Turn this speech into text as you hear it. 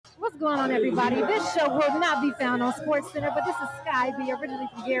going on, everybody? This show will not be found on SportsCenter, but this is Sky B, originally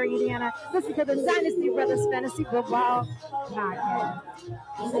from Gary, Indiana. Listen to the Dynasty Brothers Fantasy Football Podcast. Yeah.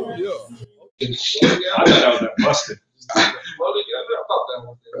 I thought that was that busted.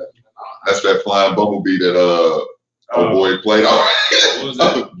 That's that flying bumblebee that old boy played on. What was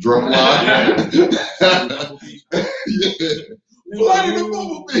that? Drumline. Yeah. Flying the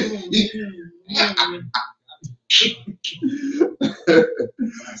bumblebee.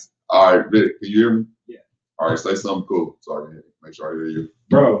 All right, Vic, can you hear me? Yeah. All right, say something cool so I can make sure I hear you.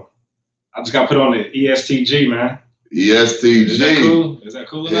 Bro, I just got put on the ESTG, man. ESTG. Is that cool? Is that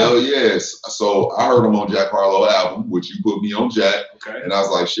cool enough? Hell yes. So I heard him on Jack Harlow album, which you put me on Jack. Okay. And I was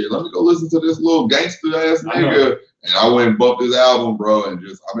like, shit, let me go listen to this little gangster ass I know. nigga. And I went and bumped his album, bro, and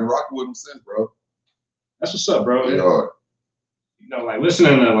just I've been rocking with him since, bro. That's what's up, bro. Yeah. You know, like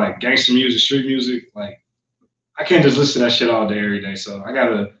listening to like gangster music, street music, like I can't just listen to that shit all day, every day. So I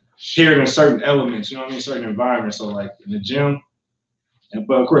gotta hear it in certain elements, you know what I mean? Certain environments. So like in the gym.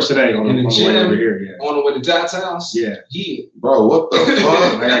 But of course today on the way over here, yeah. On the way to Dot's house? Yeah. Yeah. Bro, what the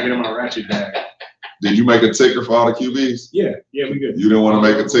fuck? I gotta get in my ratchet bag. Did you make a ticker for all the QBs? Yeah, we good. You didn't want to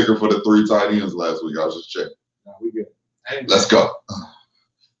make a ticker for the 3 tight ends last week. I was just checking. No, we good. Let's go.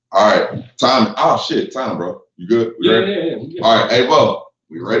 All right. Time. Oh, shit. Time, bro. You good? We ready? Yeah. We good. All right. Hey, Bo.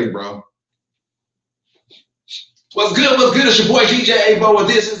 We ready, bro? What's good? What's good? It's your boy DJ Abo, and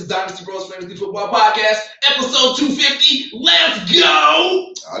this is the Dynasty Bros Fantasy Football Podcast, episode 250. Let's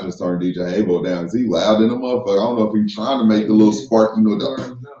go! I just turned DJ Abo down because he loud in the motherfucker. I don't know if he's trying to make the little spark, you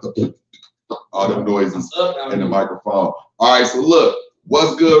know, all them noises in the microphone. All right, so look,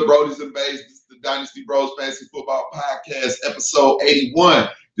 what's good, Brodies and Bays? This is the Dynasty Bros Fantasy Football Podcast, episode 81.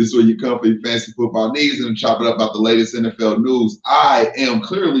 This is where you come for your fantasy football needs and chop it up about the latest NFL news. I am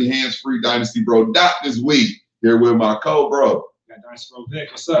clearly hands-free Dynasty Bro Doc this week. Here with my co-bro. Got Dynasty Bro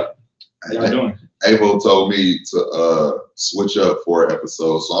Vic. What's up? How y'all doing? Avo told me to switch up for an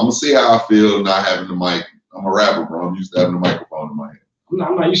episode, so I'm gonna see how I feel not having the mic. I'm a rapper, bro. I'm used to having the microphone in my hand.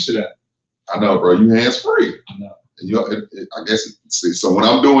 I'm not used to that. I know, bro. You hands free. I know. And I guess. See, so when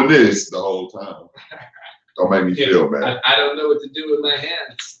I'm doing this the whole time, don't make me feel bad. I don't know what to do with my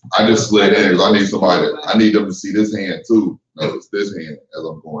hands. I just slid in because I need somebody. I need them to see this hand too. Notice this hand as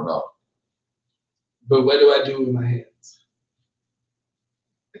I'm going off. But what do I do with my hands?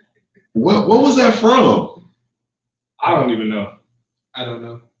 What was that from? I don't even know. I don't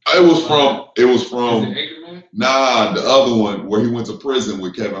know. It was from. Is it Anchorman? Nah, the other one where he went to prison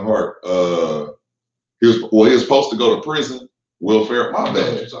with Kevin Hart. He was supposed to go to prison. Will Ferrell. My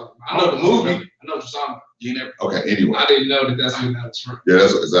bad. I know the movie. I know what you're talking about. You never. Okay. Anyway. I didn't know that's where that was from. Yeah,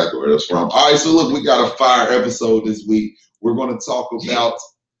 that's exactly where that's from. All right. So look, we got a fire episode this week. We're going to talk about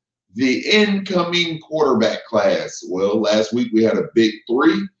the incoming quarterback class. Well, last week we had a big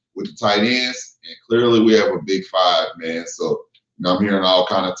 3 with the tight ends, and clearly we have a big 5, man. So I'm hearing all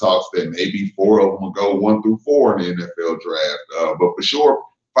kind of talks that maybe 4 of them will go 1 through 4 in the NFL draft. But for sure,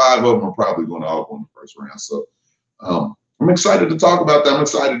 5 of them are probably going to all go in the first round. So I'm excited to talk about that. I'm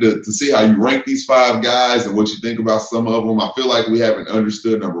excited to see how you rank these 5 guys and what you think about some of them. I feel like we haven't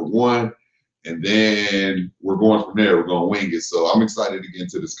understood number 1. And then we're going from there. We're going to wing it. So I'm excited to get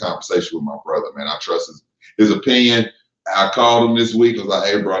into this conversation with my brother, man. I trust his opinion. I called him this week. I was like,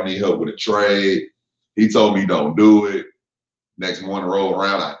 hey, bro, I need help with a trade. He told me don't do it. Next morning, roll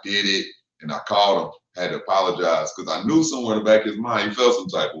around, I did it. And I called him. Had to apologize because I knew somewhere in the back of his mind he felt some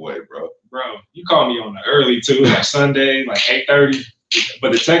type of way, bro. Bro, you called me on the early too, like Sunday, like 8:30.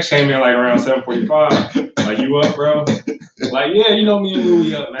 But the text came in like around 7:45. Like, you up, bro? Like, yeah, you know me and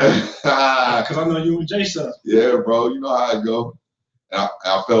Louie up, man. Because I know you and Jason. Yeah, bro. You know how it go. And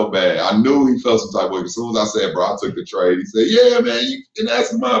I felt bad. I knew he felt some type of way. As soon as I said, bro, I took the trade. He said, yeah, man, you can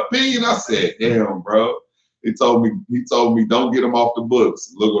ask my opinion. I said, damn, bro. He told me, don't get him off the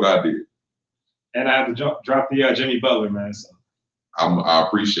books. Look what I did. And I had to drop the Jimmy Butler, man. So I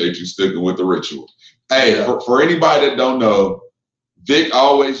appreciate you sticking with the ritual. Hey, for anybody that don't know, Vic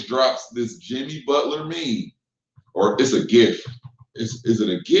always drops this Jimmy Butler meme. Or it's a GIF. Is it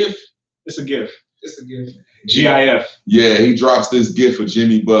a GIF? It's a GIF. It's a GIF. GIF. Yeah, he drops this GIF of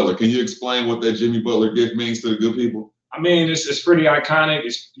Jimmy Butler. Can you explain what that Jimmy Butler GIF means to the good people? I mean, it's pretty iconic.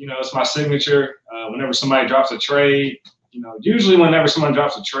 It's my signature. Whenever somebody drops a trade, usually whenever someone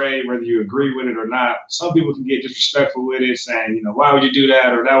drops a trade, whether you agree with it or not, some people can get disrespectful with it, saying, why would you do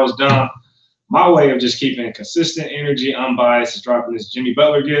that, or that was dumb. My way of just keeping consistent energy, unbiased, is dropping this Jimmy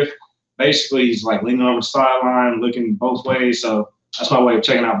Butler GIF. Basically, he's like leaning over the sideline, looking both ways. So that's my way of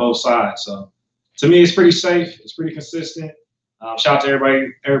checking out both sides. So to me, it's pretty safe. It's pretty consistent. Shout out to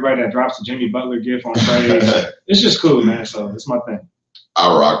everybody that drops the Jimmy Butler GIF on trades. It's just cool, man. So it's my thing.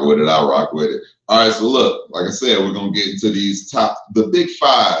 I rock with it. All right, so look, like I said, we're gonna get into the big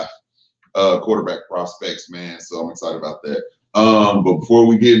 5 quarterback prospects, man. So I'm excited about that. But before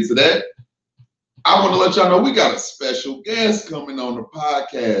we get into that, I want to let y'all know we got a special guest coming on the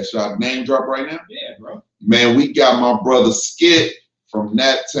podcast. Y'all name drop right now? Yeah, bro. Man, we got my brother Skip from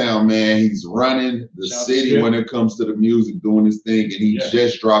Nat Town, man. He's running the city when it comes to the music, doing his thing, and he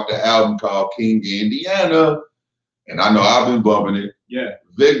just dropped an album called King Indiana. And I know I've been bumping it. Yeah.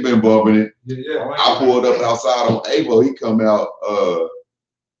 Vic been bumping it. Yeah. I pulled up outside on Avo. He come out.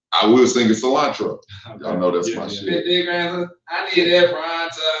 I will singing Cilantro. Y'all know that's my shit. I need that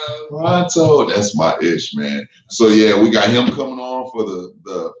Pronto. Pronto, that's my ish, man. So yeah, we got him coming on for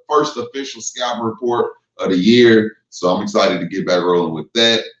the first official scouting report of the year. So I'm excited to get back rolling with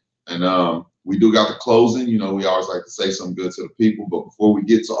that. And we do got the closing. You know, we always like to say something good to the people. But before we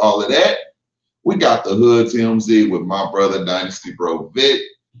get to all of that, we got the Hood TMZ with my brother Dynasty Bro Vic,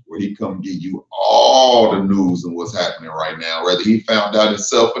 where he come give you all the news and what's happening right now, whether he found out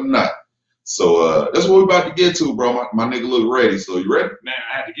himself or not. So that's what we're about to get to, bro. My nigga look ready. So you ready? Man,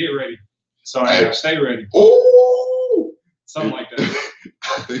 I had to get ready. So I had to stay ready. Oh, something like that.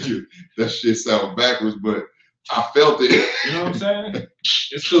 I think that shit sounds backwards, but I felt it. You know what I'm saying?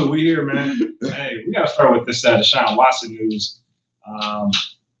 It's cool. We here, man. Hey, we gotta start with this Deshaun Watson news.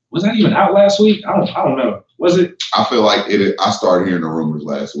 Was that even out last week? I don't know. Was it? I feel like it. I started hearing the rumors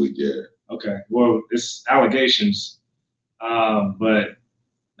last week. Yeah. Okay. Well, it's allegations, but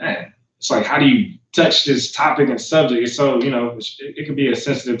man, it's like, how do you touch this topic and subject? It's so, it could be a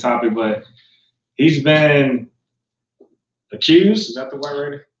sensitive topic, but he's been accused. Is that the right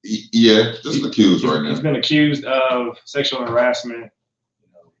word? Yeah, just accused right now. He's been accused of sexual harassment.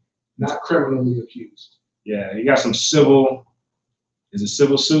 Not criminally accused. Yeah, he got some civil. Is it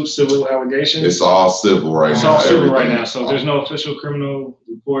civil suit, civil allegations? It's all civil right now. It's all civil right now. So there's no official criminal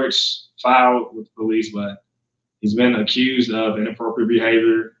reports filed with the police, but he's been accused of inappropriate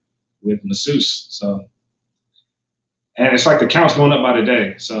behavior with masseuse. So, and it's like the count's going up by the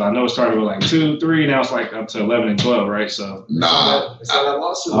day. So I know it started with like 2, 3, now it's like up to 11 and 12, right? So nah. It's not that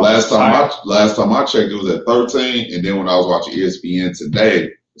lawsuit. Last time I checked, it was at 13, and then when I was watching ESPN today,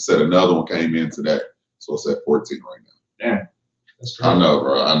 it said another one came in today, so it's at 14 right now. Damn. I know,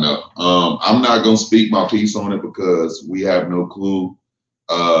 bro. I know. I'm not gonna speak my piece on it because we have no clue,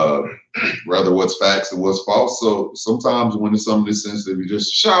 rather what's facts and what's false. So sometimes when it's something this sensitive, you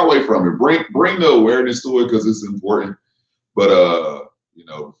just shy away from it. Bring the awareness to it because it's important. But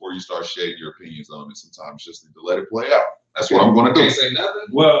before you start sharing your opinions on it, sometimes you just need to let it play out. That's what I'm gonna do. Can't say nothing.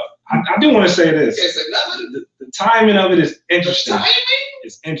 Well, I do want to say this. Can't say nothing. The timing of it is interesting. The timing?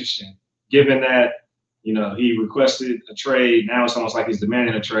 It's interesting, given that. He requested a trade. Now it's almost like he's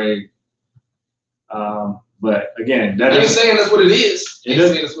demanding a trade. But again, I ain't saying that's what it is.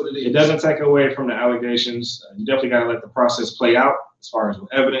 It doesn't take away from the allegations. You definitely got to let the process play out as far as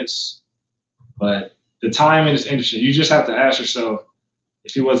with evidence. But the timing is interesting. You just have to ask yourself,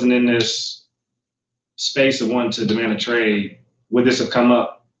 if he wasn't in this space of wanting to demand a trade, would this have come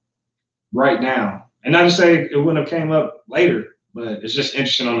up right now? And not to say it wouldn't have came up later, but it's just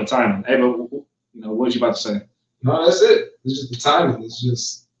interesting on the timing. Hey, but what was you about to say? No, that's it. It's just the timing. It's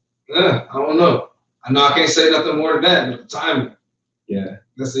just, I don't know. I know I can't say nothing more than that, but the timing. Yeah.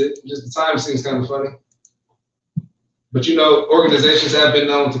 That's it. Just the time seems kind of funny. But organizations have been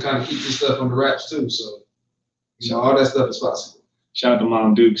known to kind of keep this stuff under wraps too. So, all that stuff is possible. Shout out to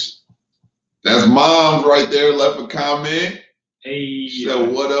Mom Dukes. That's Mom right there. Left a comment. Hey.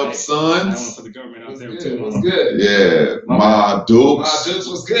 Said, what up, sons? I want to put the government out there Good. too. What's good? Yeah. Ma Dukes. Ma Dukes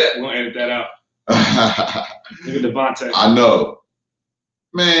was good. We'll edit that out. Look at Devontae. I know.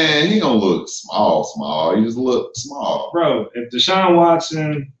 Man, he don't look small. He just look small. Bro, if Deshaun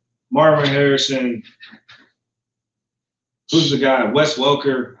Watson, Marvin Harrison, who's the guy? Wes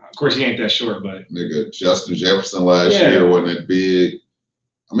Welker. Of course, he ain't that short, but nigga, Justin Jefferson last year wasn't that big.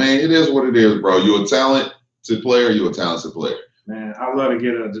 I mean, it is what it is, bro. You a talented player. You a talented player. Man, I'd love to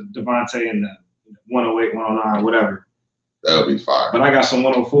get a Devontae in the 108, 109, whatever. That would be fire. But I got some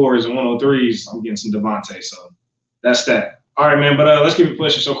 104s and 103s. I'm getting some Devontae, so that's that. All right, man, but let's keep it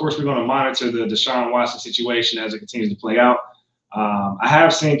pushing. So, of course, we're going to monitor the Deshaun Watson situation as it continues to play out. I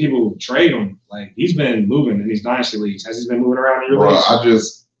have seen people trade him. Like, he's been moving in these dynasty leagues. Has he been moving around in your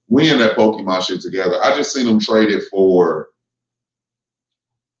leagues? We in that Pokemon shit together. I just seen him traded for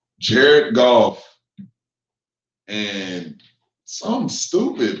Jared Goff and something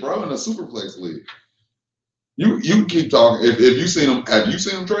stupid, bro, in a Superflex league. You keep talking. If you seen him, have you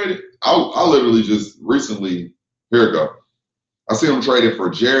seen him traded? I literally just recently, here we go. I see him traded for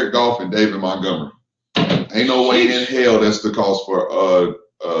Jared Goff and David Montgomery. Ain't no way in hell that's the cost for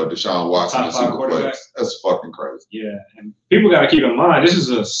Deshaun Watson and Top 5 Superflex. That's fucking crazy. Yeah, and people got to keep in mind this is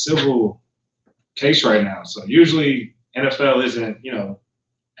a civil case right now. So usually NFL isn't,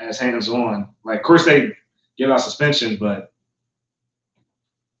 as hands on. Like, of course they give out suspensions, but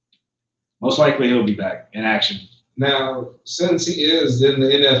most likely he'll be back in action. Now, since he is in the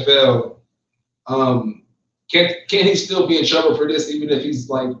NFL, can he still be in trouble for this, even if he's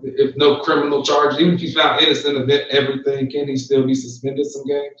like, if no criminal charges, even if he's found innocent of everything, can he still be suspended some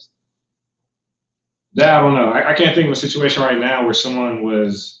games? That I don't know. I can't think of a situation right now where someone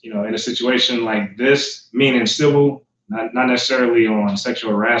was, in a situation like this, meaning civil, not necessarily on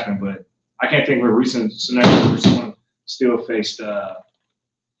sexual harassment, but I can't think of a recent scenario where someone still faced. I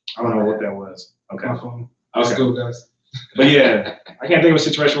don't know what that was. Okay. Let's go, guys. But yeah, I can't think of a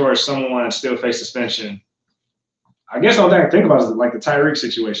situation where someone still faced suspension. I guess the only thing I can think about is like the Tyreek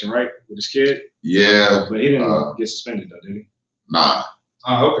situation, right, with his kid. Yeah. But he didn't get suspended though, did he? Nah.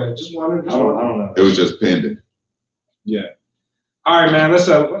 Oh, okay. Just wondering. I don't know. It was just pending. Yeah. All right, man. Let's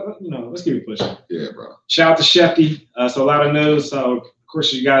keep it pushing. Yeah, bro. Shout out to Shefty. So a lot of news. So of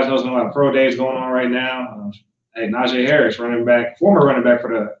course you guys know there's a lot of pro days going on right now. Hey, Najee Harris, former running back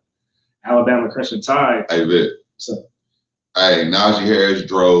for the Alabama Crimson Tide. Hey, Vic. So. Hey, Najee Harris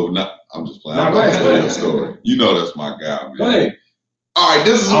drove. I'm just playing. I'm going to tell you a story. You know that's my guy, man. Go ahead. All right,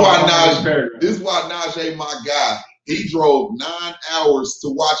 this is why Najee, my guy. He drove 9 hours to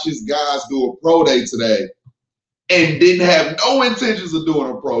watch his guys do a pro day today and didn't have no intentions of doing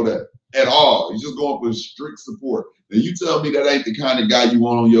a pro day at all. He's just going for strict support. And you tell me that ain't the kind of guy you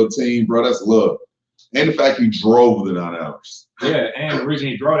want on your team, bro. That's love. And the fact he drove the 9 hours. Yeah, and the reason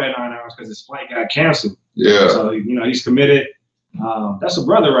he drove that 9 hours because his flight got canceled. Yeah. So, he's committed. That's a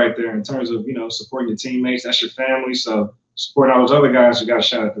brother right there in terms of, supporting your teammates. That's your family. So supporting all those other guys, you got to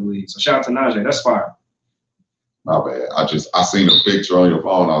shout out the league. So shout out to Najee. That's fire. My bad. I seen a picture on your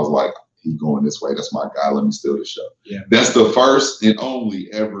phone. I was like, he's going this way. That's my guy. Let me steal the show. Yeah. That's the first and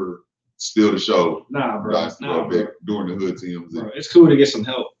only ever steal the show. Nah, bro. During the hood teams. Bro, it's cool to get some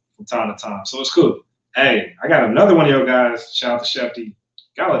help from time to time. So it's cool. Hey, I got another one of your guys. Shout out to Shefty.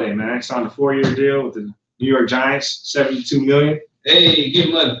 Galladay, man. Signed a 4-year deal with the New York Giants, $72 million. Hey, give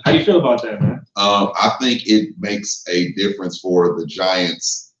money. How you feel about that, man? I think it makes a difference for the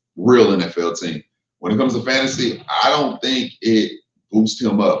Giants' real NFL team. When it comes to fantasy, I don't think it boosts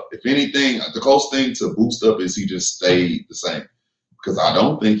him up. If anything, the close thing to boost up is he just stayed the same. Because I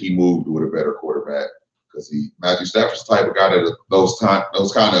don't think he moved with a better quarterback. Because Matthew Stafford's the type of guy that those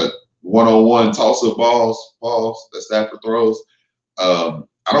kind of one-on-one toss-up balls that Stafford throws.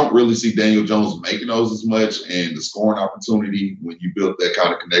 I don't really see Daniel Jones making those as much, and the scoring opportunity when you build that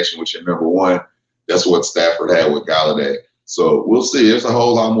kind of connection with your number one, that's what Stafford had with Galladay. So we'll see. There's a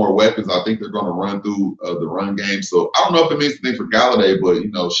whole lot more weapons. I think they're going to run through the run game. So I don't know if it means anything for Galladay,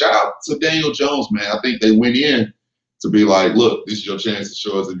 but, shout out to Daniel Jones, man. I think they went in to be like, look, this is your chance to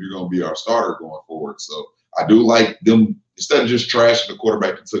show us if you're going to be our starter going forward. So I do like them, instead of just trashing the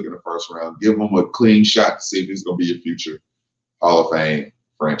quarterback you took in the first round, give them a clean shot to see if he's going to be a future Hall of Fame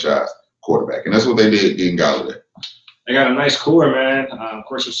franchise quarterback. And that's what they did getting Galladay. They got a nice core, man. Of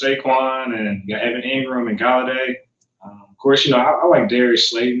course, with Saquon and you got Evan Ingram and Galladay. Of course, I like Darius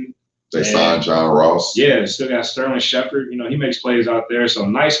Slayton. They signed John Ross. Yeah, still got Sterling Shepard. He makes plays out there. So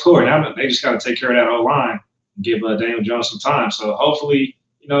nice core. Now they just got to take care of that O-line and give Daniel Jones some time. So hopefully,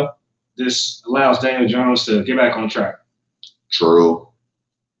 this allows Daniel Jones to get back on track. True.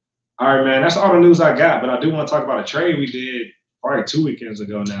 All right, man. That's all the news I got. But I do want to talk about a trade we did probably 2 weekends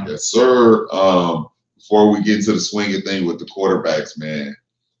ago now. Yes, sir. Before we get into the swinging thing with the quarterbacks, man,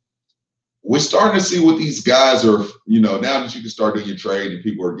 we're starting to see what these guys are, now that you can start doing your trade and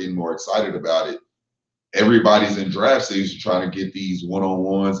people are getting more excited about it. Everybody's in draft season trying to get these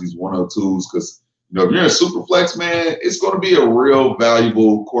one-on-ones, these 102s, because, if you're in a super flex, man, it's going to be a real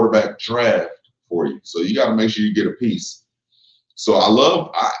valuable quarterback draft for you. So you got to make sure you get a piece. So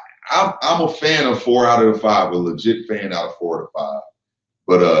I'm a fan of 4 out of the 5, a legit fan out of 4 out of 5.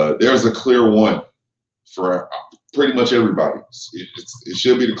 But there's a clear one for pretty much everybody. It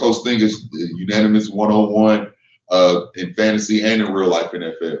should be the close thing is the unanimous one-on-one in fantasy and in real life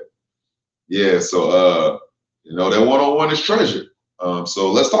NFL. Yeah, so that one-on-one is treasure.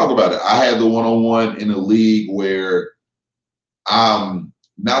 So let's talk about it. I had the one-on-one in a league where I'm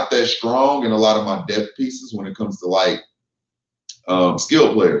not that strong in a lot of my depth pieces when it comes to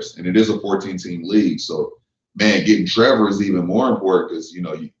skill players, and it is a 14-team league. So, man, getting Trevor is even more important because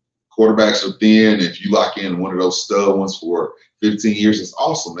quarterbacks are thin. If you lock in one of those stud ones for 15 years, it's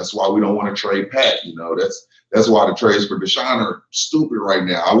awesome. That's why we don't want to trade Pat. That's why the trades for Deshaun are stupid right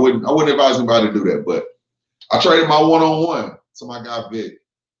now. I wouldn't advise anybody to do that. But I traded my one-on-one to my guy Vic,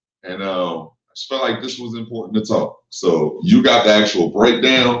 and I just felt like this was important to talk. So you got the actual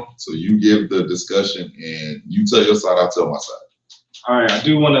breakdown. So you give the discussion, and you tell your side, I tell my side. All right, I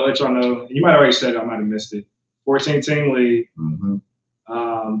do want to let y'all know. You might have already said it. I might have missed it. 14-team league. Mm-hmm.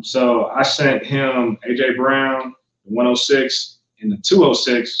 So I sent him AJ Brown, the 106, and the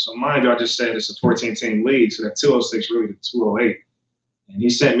 206. So mind you, I just said it's a 14-team league, so that 206 really the 208. And he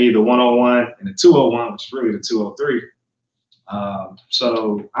sent me the 101 and the 201, which is really the 203.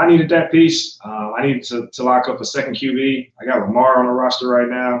 So I needed that piece. I needed to lock up a second QB. I got Lamar on the roster right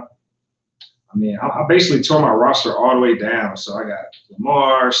now. I mean, I basically tore my roster all the way down. So I got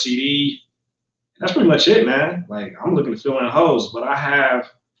Lamar, CD. That's pretty much it, man. Like, I'm looking to fill in holes, but I have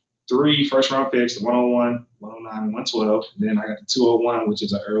 3 first-round picks, the 101, 109, and 112. And then I got the 201, which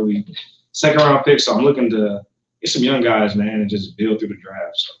is an early second-round pick. So I'm looking to get some young guys, man, and just build through the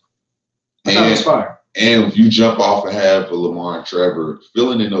draft. So I thought it was fire. And if you jump off and have a Lamar and Trevor,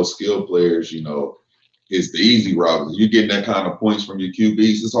 filling in those skill players, you know, is the easy route. You're getting that kind of points from your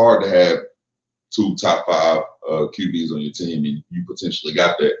QBs. It's hard to have 2 top 5 QBs on your team, and you potentially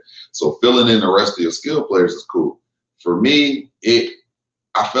got that. So filling in the rest of your skill players is cool. For me,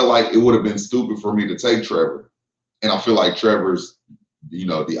 I felt like it would have been stupid for me to take Trevor, and I feel like Trevor's, you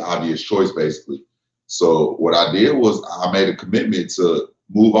know, the obvious choice basically. So what I did was I made a commitment to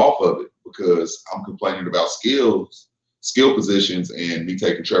move off of it because I'm complaining about skill positions, and me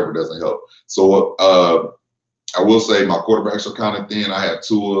taking Trevor doesn't help. So I will say my quarterbacks are kind of thin. I have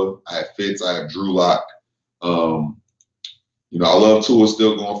Tua, I have Fitz, I have Drew Lock. You know, I love Tua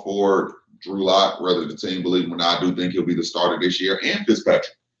still going forward. Drew Lock, whether the team believes him or not, I do think he'll be the starter this year, and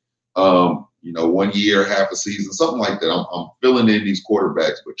Fitzpatrick. You know, 1 year, half a season, something like that. I'm filling in these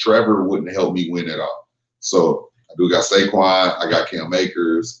quarterbacks, but Trevor wouldn't help me win at all. So I do got Saquon, I got Cam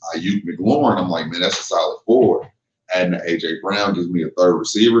Akers, Ayuk McLaurin. I'm like, man, that's a solid 4. And AJ Brown gives me a 3rd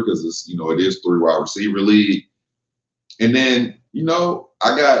receiver because it's, you know, it is 3 wide receiver league. And then, you know,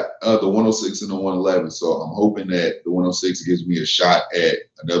 I got the 106 and the 111. So I'm hoping that the 106 gives me a shot at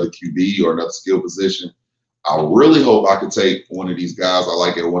another QB or another skill position. I really hope I could take one of these guys I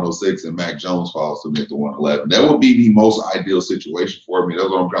like at 106 and Mac Jones falls to me at the 111. That would be the most ideal situation for me. That's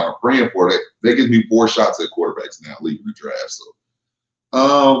what I'm kind of praying for. That gives me 4 shots at quarterbacks now leaving the draft.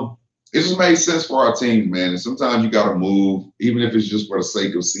 So it just made sense for our team, man. And sometimes you got to move, even if it's just for the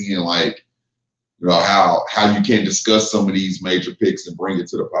sake of seeing, like, you know, how you can discuss some of these major picks and bring it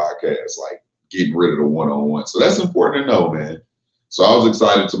to the podcast, like getting rid of the one-on-one. So that's important to know, man. So I was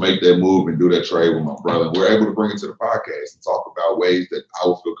excited to make that move and do that trade with my brother. We're able to bring it to the podcast and talk about ways that I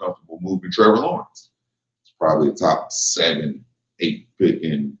would feel comfortable moving Trevor Lawrence. It's probably a top 7, 8 pick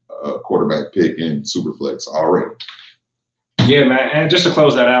in quarterback pick in Superflex already. Yeah, man. And just to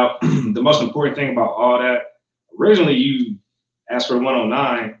close that out, the most important thing about all that, originally you asked for the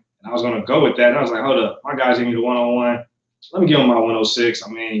 109, and I was going to go with that. And I was like, hold up, my guys give me the 101. Let me give him my 106. I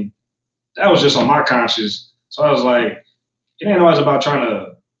mean, that was just on my conscience. So I was like, it ain't always about trying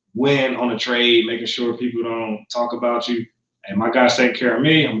to win on a trade, making sure people don't talk about you. And my guy's taking care of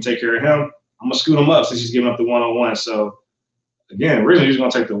me. I'm going to take care of him. I'm going to scoot him up since he's giving up the 101. So, again, originally he was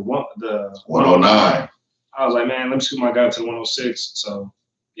going to take the 109. I was like, man, let me scoot my guy to the 106. So,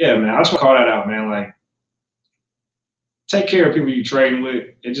 yeah, man, I just want to call that out, man. Like, take care of people you're trading with.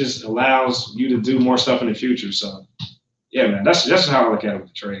 It just allows you to do more stuff in the future. So, yeah, man, that's how I look at it with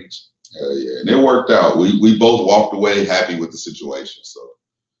the trades. Yeah, and it worked out. We both walked away happy with the situation. So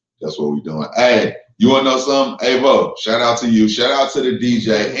that's what we're doing. Hey, you want to know something? Hey, Bo, shout out to you. Shout out to the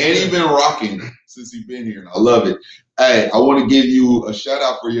DJ. And he's been rocking since he's been here, and I love it. Hey, I want to give you a shout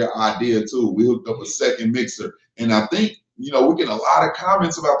out for your idea, too. We hooked up a second mixer, and I think, you know, we're getting a lot of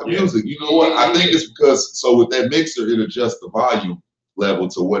comments about the music. You know what? I think it's because, so with that mixer, it adjusts the volume level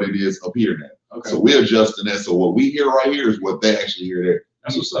to what it is up here now. Okay. So we're adjusting that. So what we hear right here is what they actually hear there.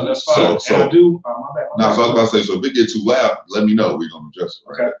 That's what's up. That's fine. So I do. My bad. No, so I was about to say, so if it gets too loud, let me know. We're going to adjust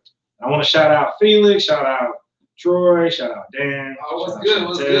it. Okay. I want to shout out Felix, shout out Troy, shout out Dan. Oh, what's good?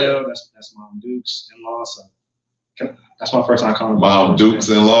 What's good? That's Mom Duke's in-law. So that's my first time calling Mom Duke's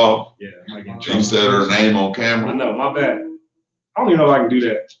in-law? Yeah. You said her name on camera? I know. My bad. I don't even know if I can do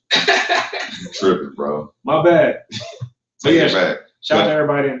that. You're tripping, bro. My bad. Take it back. Shout out to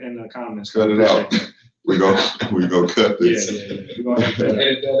everybody in the comments. Cut it out. We go cut this. Yeah. We're gonna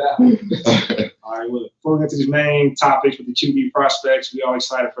edit that out. All right. Well, before we get to these main topics with the QB prospects, we all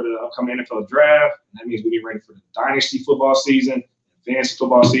excited for the upcoming NFL draft. And that means we get ready for the dynasty football season, fantasy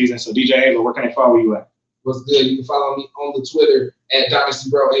football season. So DJ Ava, where can they follow you at? What's good? You can follow me on the Twitter at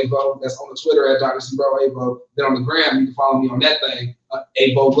DynastyBroAvo. That's on the Twitter at DynastyBroAvo. Then on the gram, you can follow me on that thing,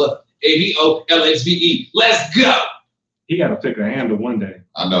 Avo Love. ABOLXVE. Let's go. He got to pick a handle one day.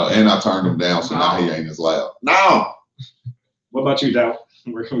 I know, and I turned him down, so now he ain't as loud. No. What about you, Dow?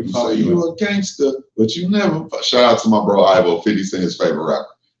 Where can we You follow say you? you a gangster, but you never. Shout out to my bro Ivo, 50 Cent, his favorite rapper.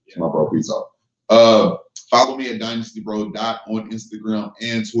 My bro, peace out. Follow me at DynastyBro on Instagram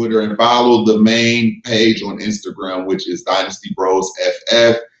and Twitter, and follow the main page on Instagram, which is Dynasty Bros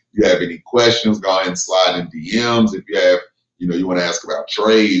FF. If you have any questions, go ahead and slide in DMs. If you have, you want to ask about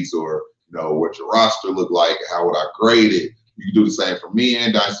trades or what your roster look like, how would I grade it? You can do the same for me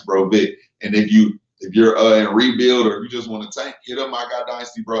and Dynasty Bro Vic. And if you're in a rebuild or if you just want to tank, hit up my guy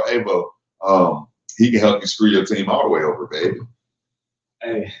Dynasty Bro Avo. He can help you screw your team all the way over, baby.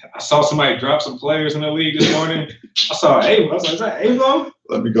 Hey, I saw somebody drop some players in the league this morning. I saw Avo. I was like, is that Avo?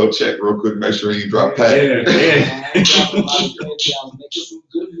 Let me go check real quick, make sure he ain't dropped past. Yeah. Y'all making some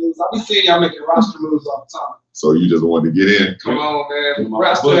good moves. I be seeing y'all making roster moves all the time. So you just wanted to get in? Come on, man.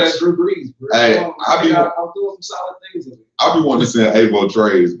 Roster has Drew Brees, bro. Hey, I'm doing some solid things with it. I be wanting to send Avo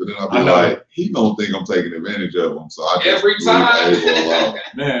trades, but then I'll be like, he don't think I'm taking advantage of him. So I just every time. leave Avo alone.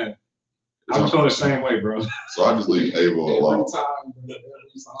 Man, I'm feeling the same way, bro. So I just leave Avo alone. Every time, bro.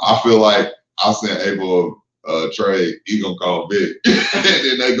 I feel like I send Avo a trade, he gonna call Vic, and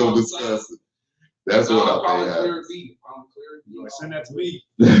then they gonna discuss it. That's what I think happens. You want to send that to me?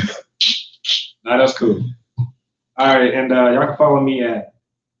 Nah, that's cool. All right, and y'all can follow me at,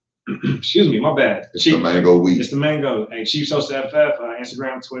 excuse me, my bad. It's the Mango Week. It's the Mango. Hey, Chiefs Host FF,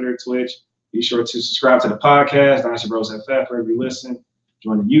 Instagram, Twitter, Twitch. Be sure to subscribe to the podcast, Dynasty Bros FF, wherever you listen.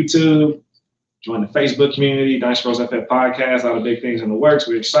 Join the YouTube. Join the Facebook community, Dynasty Bros FF podcast. All the big things in the works.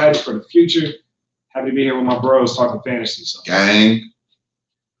 We're excited for the future. Happy to be here with my bros talking fantasy. So. Gang.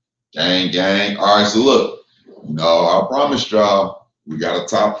 All right, so look, I promised y'all we got a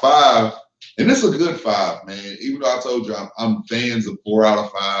top 5. And it's a good 5, man. Even though I told you I'm fans of 4 out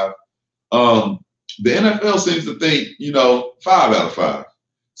of 5. The NFL seems to think, 5 out of 5.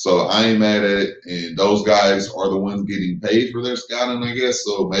 So I ain't mad at it. And those guys are the ones getting paid for their scouting, I guess.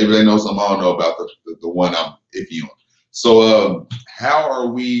 So maybe they know something I don't know about the one I'm iffy on. So how are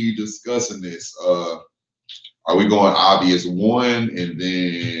we discussing this? Are we going obvious 1 and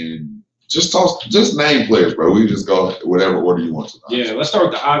then just name players, bro? We just go whatever order you want to. Yeah, let's start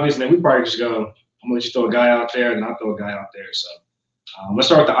with the obvious. Then we probably just go, I'm going to let you throw a guy out there, and I'll throw a guy out there. So let's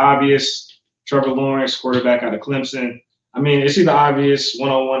start with the obvious. Trevor Lawrence, quarterback out of Clemson. I mean, is he the obvious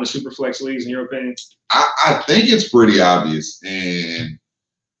 101 to Superflex leagues, in your opinion? I think it's pretty obvious. And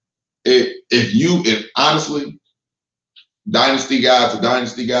if honestly, dynasty guy to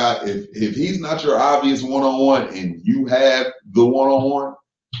dynasty guy, if he's not your obvious 101 and you have the 101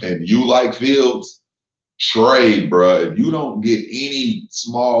 and you like Fields, trade, bro. If you don't get any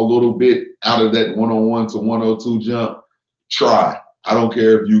small little bit out of that 101 to 102 jump, try. I don't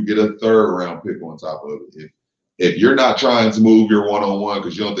care if you get a 3rd round pick on top of it. If you're not trying to move your 101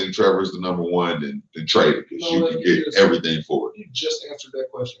 because you don't think Trevor's the number 1, then trade it because you can get everything for it. You just answered that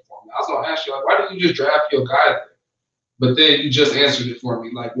question for me. I was going to ask you, why didn't you just draft your guy there? But then you just answered it for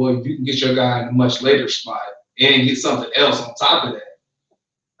me. Like, well, if you can get your guy in a much later spot and get something else on top of that,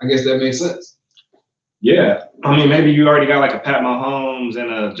 I guess that makes sense. Yeah. I mean, maybe you already got like a Pat Mahomes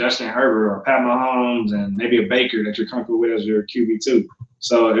and a Justin Herbert, or Pat Mahomes and maybe a Baker that you're comfortable with as your QB2.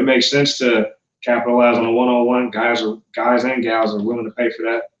 So it makes sense to capitalize on a 101. Guys and gals are willing to pay for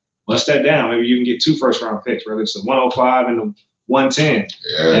that. Bust that down. Maybe you can get 2 first-round picks, whether it's a 105 and a 110,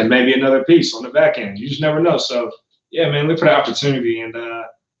 and maybe another piece on the back end. You just never know. So, yeah, man, look for the opportunity. And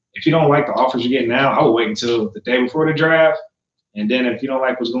if you don't like the offers you're getting now, I would wait until the day before the draft. And then if you don't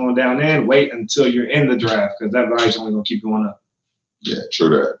like what's going down then, wait until you're in the draft, because that value's only going to keep going up. Yeah, true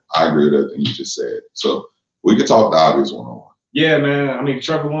that. I agree with everything you just said. So we could talk the obvious 101. Yeah, man. I mean,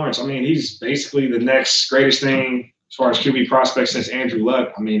 Trevor Lawrence, he's basically the next greatest thing as far as QB prospects since Andrew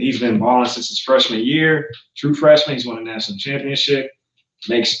Luck. I mean, he's been balling since his freshman year, true freshman. He's won a national championship,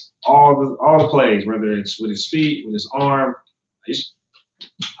 makes all the plays, whether it's with his feet, with his arm. It's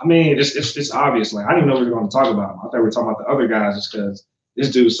obvious. Like, I didn't even know we were going to talk about him. I thought we were talking about the other guys just because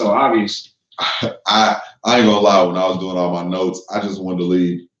this dude's so obvious. I ain't gonna lie, when I was doing all my notes, I just wanted to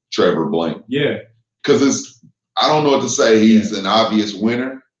leave Trevor blank. Yeah. Because I don't know what to say. He's an obvious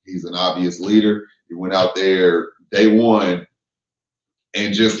winner. He's an obvious leader. He went out there day 1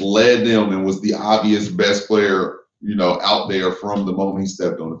 and just led them and was the obvious best player, out there from the moment he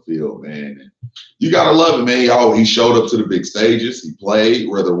stepped on the field, man. And you got to love him, man. He showed up to the big stages. He played,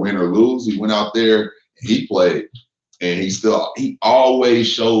 whether win or lose. He went out there and he played. And he always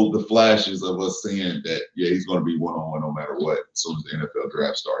showed the flashes of us seeing that, yeah, he's going to be 1-on-1 no matter what as soon as the NFL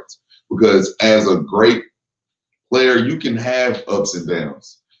draft starts. Because as a great player, you can have ups and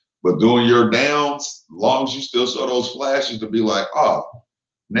downs. But during your downs, as long as you still show those flashes to be like, oh,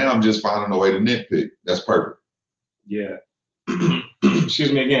 now I'm just finding a way to nitpick. That's perfect. Yeah.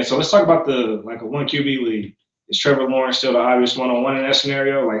 Excuse me again. So let's talk about a 1 QB league. Is Trevor Lawrence still the obvious one-on-one in that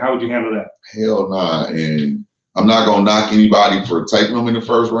scenario? Like, how would you handle that? Hell nah. And I'm not going to knock anybody for taking them in the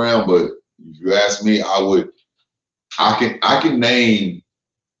first round, but if you ask me, I can name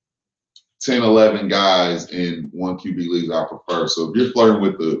 10, 11 guys in 1 QB leagues I prefer. So if you're flirting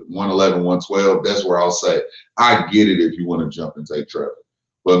with the 111, 112, that's where I'll say I get it if you want to jump and take Trevor.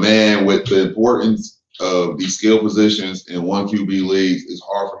 But man, with the importance of these skill positions in 1 QB leagues, it's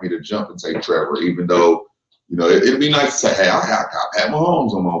hard for me to jump and take Trevor, even though, it'd be nice to say, hey, I got Pat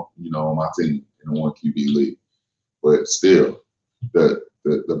Mahomes on my team in a 1 QB league. But still, the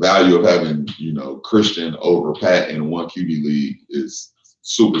value of having, Christian over Pat in a 1 QB league is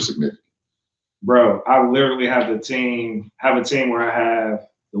super significant. Bro, I literally have a team where I have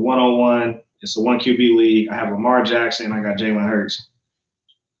the 101. It's a 1 QB league. I have Lamar Jackson. I got Jalen Hurts.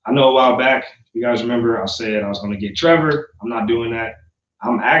 I know a while back, if you guys remember, I said I was going to get Trevor. I'm not doing that.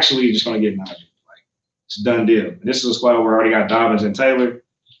 I'm actually just going to get Najee. It's a done deal. This is a squad where I already got Dobbins and Taylor.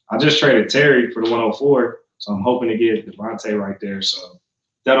 I just traded Terry for the 104, so I'm hoping to get Devontae right there. So if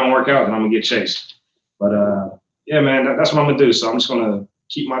that don't work out, then I'm going to get Chase. But, yeah, man, that's what I'm going to do. So I'm just going to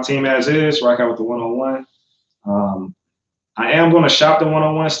keep my team as is, rock out with the 101. I am going to shop the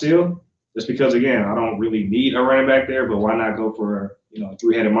 101 still, just because, again, I don't really need a running back there, but why not go for a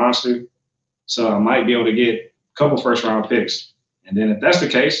three-headed monster? So I might be able to get a couple first-round picks. And then if that's the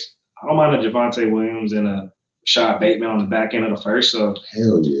case, I don't mind a Javonte Williams and a Rashad Bateman on the back end of the first. So,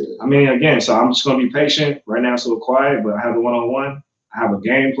 hell yeah. I mean, again, so I'm just going to be patient. Right now it's a little quiet, but I have the 101. I have a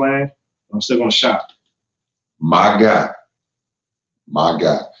game plan. I'm still going to shop. My guy.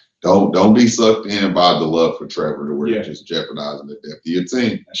 Don't be sucked in by the love for Trevor to where you're just jeopardizing the depth of your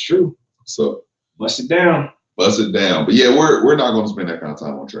team. That's true. So bust it down. But yeah, we're not going to spend that kind of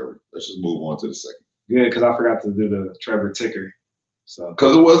time on Trevor. Let's just move on to the second. Good, because I forgot to do the Trevor ticker. So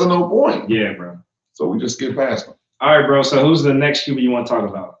because it wasn't no point. Yeah, bro. So we just skip past him. All right, bro. So who's the next QB you want to talk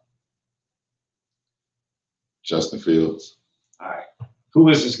about? Justin Fields. All right. Who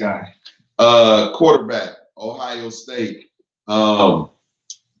is this guy? Quarterback, Ohio State.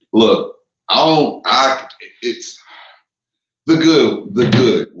 Look, it's the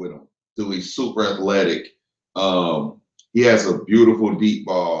good with him. So he's super athletic. He has a beautiful deep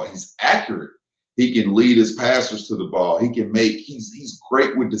ball. He's accurate. He can lead his passers to the ball. He's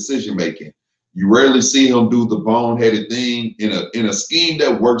great with decision making. You rarely see him do the boneheaded thing in a scheme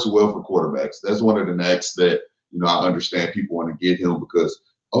that works well for quarterbacks. That's one of the next that, I understand people want to get him because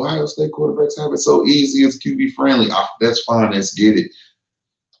Ohio State quarterbacks have it so easy. It's QB friendly. That's fine. Let's get it.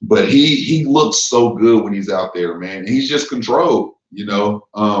 But he looks so good when he's out there, man. He's just controlled,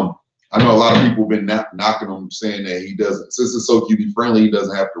 I know a lot of people have been knocking him, saying that he doesn't, since it's so QB friendly, he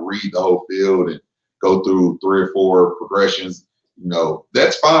doesn't have to read the whole field and go through 3 or 4 progressions.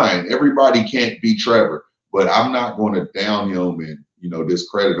 That's fine. Everybody can't be Trevor, but I'm not going to down him and,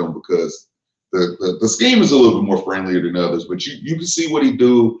 discredit him because the scheme is a little bit more friendlier than others. But you can see what he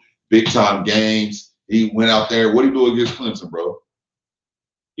do big time games. He went out there. What he do against Clemson, bro?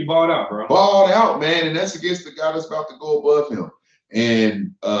 He balled out, bro. Balled out, man, and that's against the guy that's about to go above him.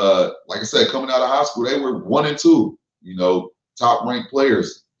 And like I said, coming out of high school, they were 1 and 2, top ranked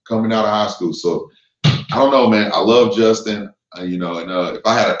players coming out of high school. So I don't know, man. I love Justin, and if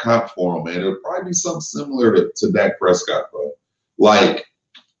I had a comp for him, man, it would probably be something similar to Dak Prescott, bro. Like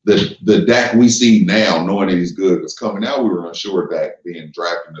the Dak we see now, knowing that he's good, because coming out we were unsure of Dak being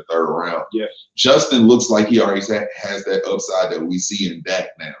drafted in the 3rd round. Yeah. Justin looks like he already has that upside that we see in Dak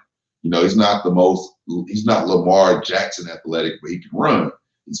now. He's not Lamar Jackson athletic, but he can run.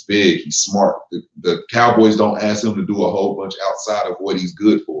 He's big. He's smart. The Cowboys don't ask him to do a whole bunch outside of what he's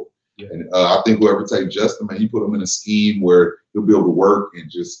good for. Yeah. And I think whoever takes Justin, man, you put him in a scheme where he'll be able to work and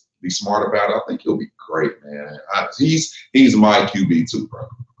just be smart about it. I think he'll be great, man. He's my QB too, bro.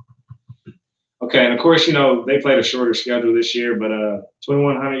 Okay, and of course, they played a shorter schedule this year, but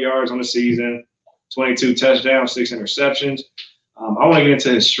 2,100 yards on the season, 22 touchdowns, 6 interceptions. I want to get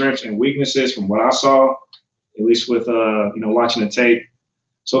into his strengths and weaknesses from what I saw, at least with, watching the tape.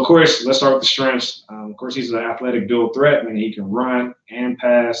 So, of course, let's start with the strengths. Of course, he's an athletic dual threat, meaning he can run and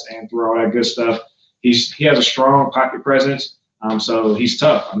pass and throw all that good stuff. He has a strong pocket presence, so he's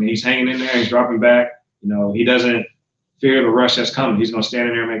tough. I mean, he's hanging in there. He's dropping back. He doesn't fear the rush that's coming. He's going to stand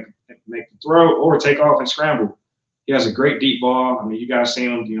in there and make the throw or take off and scramble. He has a great deep ball. I mean, you guys seen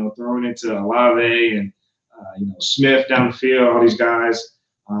him, throwing into Olave and Smith down the field, all these guys.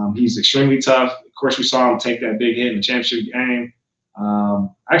 He's extremely tough. Of course, we saw him take that big hit in the championship game.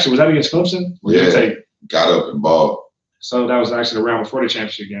 Actually, was that against Clemson? Yeah, got up and balled. So that was actually the round before the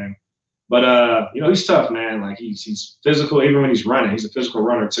championship game. But he's tough, man. Like he's physical even when he's running. He's a physical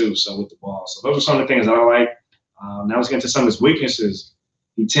runner too. So with the ball, so those are some of the things that I like. Now let's get into some of his weaknesses.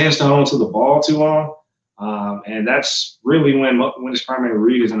 He tends to hold to the ball too long, and that's really when his primary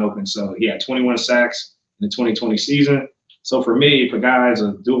read isn't open. So he had 21 sacks in the 2020 season. So for me, if a guy is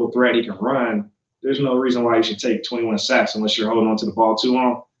a dual threat, he can run. There's no reason why you should take 21 sacks unless you're holding on to the ball too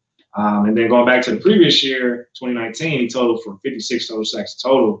long. And then going back to the previous year, 2019, he totaled for 56 total sacks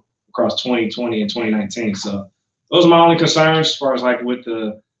total across 2020 and 2019. So those are my only concerns as far as like with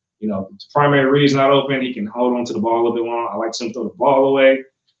the primary read's not open. He can hold on to the ball a little bit long. I like to throw the ball away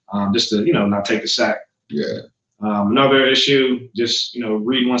just to, not take the sack. Yeah. Another issue, just,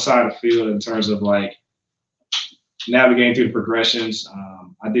 read one side of the field in terms of like navigating through the progressions.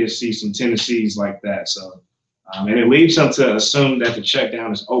 I did see some tendencies like that. So, and it leaves him to assume that the check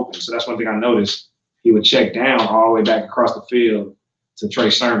down is open. So that's one thing I noticed. He would check down all the way back across the field to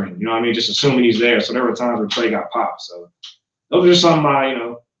Trey Sermon. You know what I mean? Just assuming he's there. So there were times where Trey got popped. So those are some of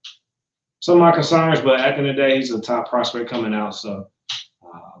my, some of my concerns. But at the end of the day, he's a top prospect coming out. So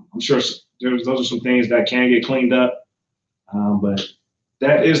I'm sure those are some things that can get cleaned up. But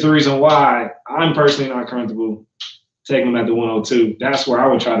that is the reason why I'm personally not comfortable taking him at the 102. That's where I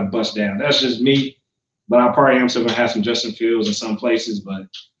would try to bust down. That's just me. But I probably am still going to have some Justin Fields in some places. But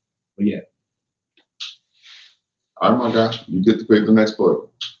yeah. All right, my guy. You get to pick the next player.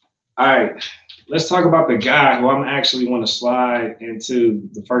 All right. Let's talk about the guy who I'm actually want to slide into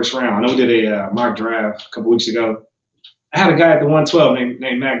the first round. I know we did a mock draft a couple weeks ago. I had a guy at the 112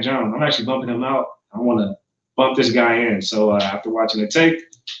 named Mac Jones. I'm actually bumping him out. I want to bump this guy in. So after watching the tape,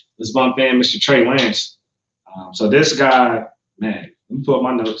 let's bump in Mr. Trey Lance. So this guy, man, let me pull up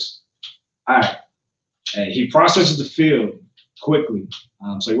my notes. All right. He processes the field quickly.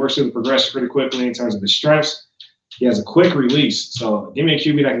 So he works through the progression pretty quickly in terms of his strengths. He has a quick release. So give me a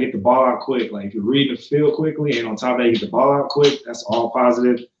QB that can get the ball out quick. Like if you read the field quickly and on top of that, you get the ball out quick, that's all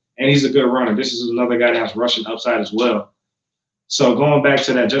positive. And he's a good runner. This is another guy that has rushing upside as well. So going back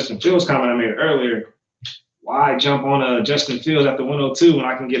to that Justin Fields comment I made earlier, why jump on a Justin Fields at the 102 when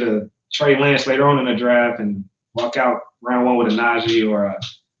I can get a Trey Lance later on in the draft and walk out round one with a Najee or a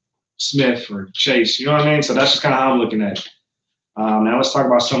Smith or Chase? You know what I mean? So that's just kind of how I'm looking at it. Now let's talk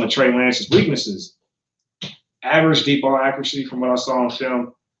about some of Trey Lance's weaknesses. Average deep ball accuracy from what I saw on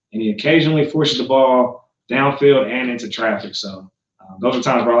film, and he occasionally forces the ball downfield and into traffic. So those are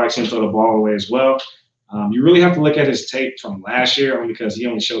times where I like to throw the ball away as well. You really have to look at his tape from last year only because he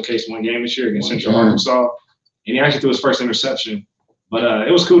only showcased one game this year against Central Arkansas, and he actually threw his first interception. But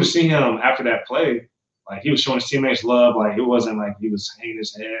it was cool to see him after that play. Like he was showing his teammates love. Like it wasn't like he was hanging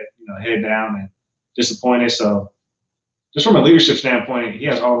his head, head down and disappointed. So just from a leadership standpoint, he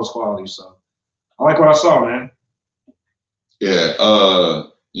has all those qualities. So I like what I saw, man. Yeah, my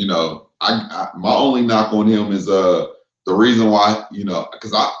only knock on him is the reason why,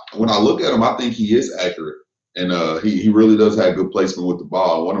 because when I look at him, I think he is accurate, and he really does have good placement with the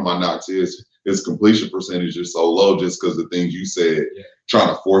ball. One of my knocks is his completion percentage is so low just because of the things you said, trying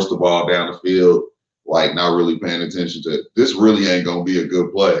to force the ball down the field, like not really paying attention to it. This really ain't gonna be a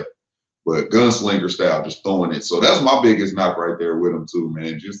good play, but gunslinger style, just throwing it. So that's my biggest knock right there with him too,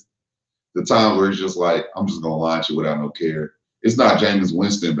 man. Just the time where it's just like, I'm just going to launch you without no care. It's not Jameis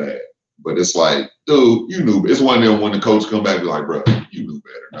Winston bad, but it's like, dude, you knew. It's one of them when the coach come back, be like, bro, you knew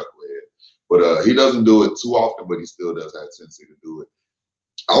better, knucklehead. But he doesn't do it too often, but he still does have a tendency to do it.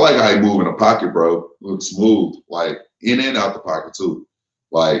 I like how he move in the pocket, bro. Looks smooth, like in and out the pocket too.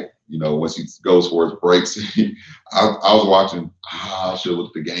 Like, once he goes for his breaks, I was watching, I should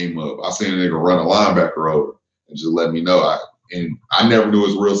look the game up. I seen a nigga run a linebacker over and just let me know. And I never knew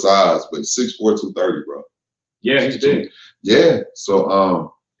his real size, but 6'4", 230, bro. Yeah, he's big. Yeah.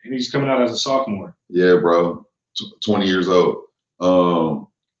 So and he's coming out as a sophomore. Yeah, bro. 20 years old.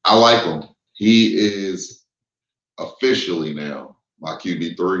 I like him. He is officially now my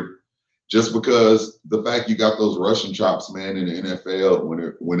QB3. Just because the fact you got those rushing chops, man, in the NFL,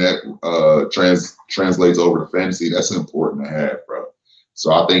 when that translates over to fantasy, that's important to have, bro.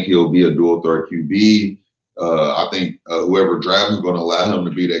 So I think he'll be a dual threat QB. I think whoever drafts is going to allow him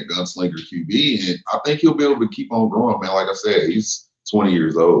to be that gunslinger QB, and I think he'll be able to keep on growing, man. Like I said, he's 20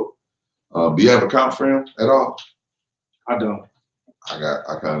 years old. Do you have a comp for him at all? I don't.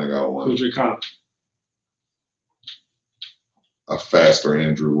 I kind of got one. Who's your comp? A faster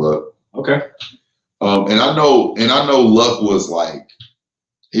Andrew Luck. Okay. And I know Luck was like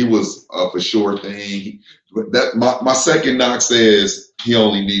He was a for sure thing. My second knock says he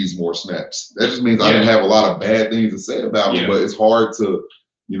only needs more snaps. That just means I didn't have a lot of bad things to say about him, but it's hard to,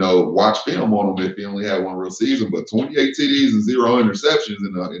 watch film on him if he only had one real season. But 28 TDs and 0 interceptions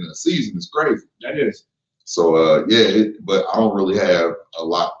in a season is crazy. That is. So but I don't really have a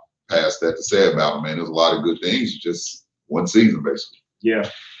lot past that to say about him, man. There's a lot of good things, just one season basically. Yeah.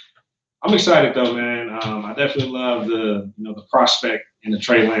 I'm excited though, man. I definitely love the prospect in the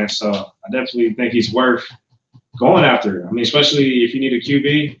Trey Lance. So I definitely think he's worth going after. I mean, especially if you need a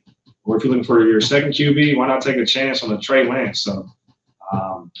QB or if you're looking for your second QB, why not take a chance on a Trey Lance? So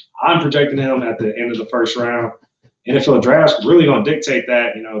I'm projecting him at the end of the first round. NFL draft's really going to dictate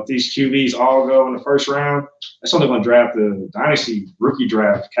that. If these QBs all go in the first round, that's only going to draft the dynasty rookie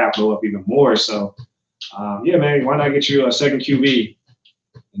draft capital up even more. So, yeah, man, why not get you a second QB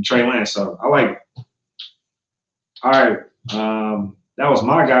in Trey Lance? So I like it. All right. That was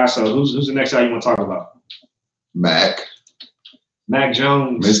my guy. So who's the next guy you want to talk about? Mac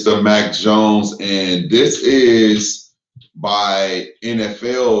Jones. Mr. Mac Jones. And this is by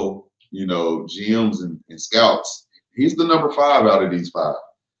NFL, GMs and scouts. He's the number 5 out of these 5.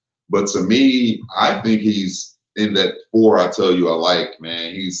 But to me, I think he's in that 4 I tell you I like,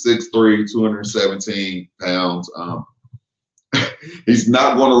 man. He's 6'3", 217 pounds. He's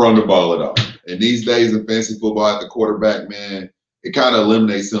not going to run the ball at all. And these days in fantasy football at the quarterback, man, it kind of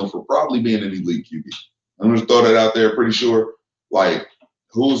eliminates him for probably being an elite QB. I'm going to throw that out there pretty sure. Like,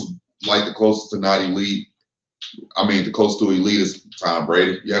 who's like the closest to not elite? I mean, the closest to elite is Tom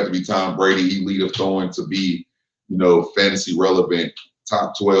Brady. You have to be Tom Brady, elite of throwing, to be, fantasy relevant,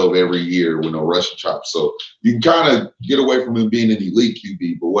 top 12 every year with no rushing chops. So you can kind of get away from him being an elite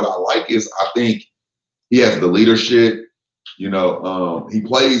QB. But what I like is I think he has the leadership. He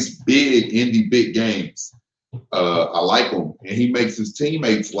plays big in the big games. I like him, and he makes his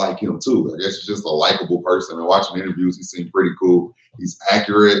teammates like him too. I guess he's just a likable person. And watching interviews, he seems pretty cool. He's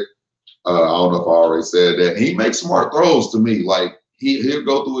accurate. I don't know if I already said that. He makes smart throws to me. Like he'll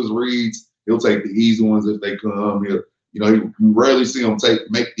go through his reads. He'll take the easy ones if they come. You rarely see him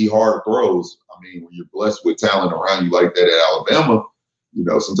make the hard throws. I mean, when you're blessed with talent around you like that at Alabama,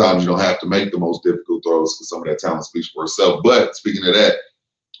 sometimes you don't have to make the most difficult throws because some of that talent speaks for itself. But speaking of that,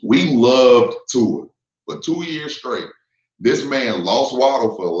 we loved Tua for 2 years straight. This man lost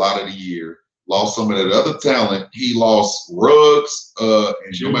Waddle for a lot of the year, lost some of that other talent. He lost Ruggs, and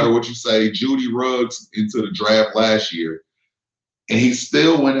no matter what you say, Judy Ruggs into the draft last year. And he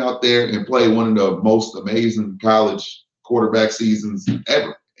still went out there and played one of the most amazing college quarterback seasons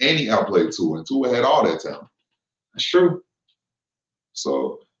ever. And he outplayed Tua, and Tua had all that talent. That's true.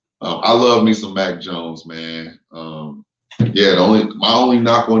 So I love me some Mac Jones, man. My only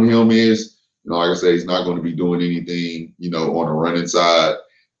knock on him is, like I said, he's not going to be doing anything, on the running side.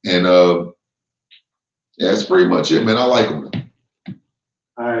 And that's pretty much it, man. I like him.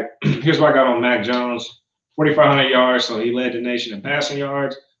 All right. Here's what I got on Mac Jones. 4,500 yards, so he led the nation in passing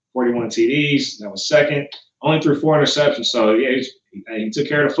yards. 41 TDs, that was second. Only threw 4 interceptions, so yeah, he took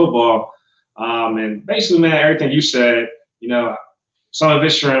care of the football. And basically, man, everything you said, some of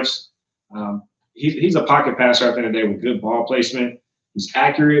his strengths, he's a pocket passer at the end of the day with good ball placement. He's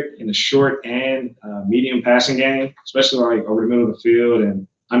accurate in the short and medium passing game, especially like over the middle of the field and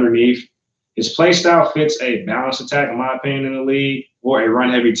underneath. His play style fits a balanced attack, in my opinion, in the league, or a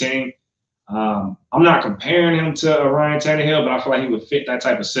run-heavy team. I'm not comparing him to Ryan Tannehill, but I feel like he would fit that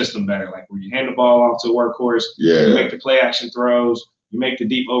type of system better, like where you hand the ball off to a workhorse, you make the play-action throws, you make the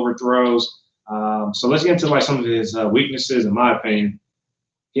deep overthrows. So let's get into like some of his weaknesses, in my opinion.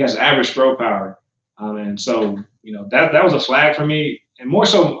 He has average throw power. And so, that was a flag for me, and more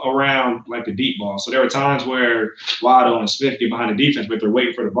so around like the deep ball. So there were times where Waddle and Smith get behind the defense, but they're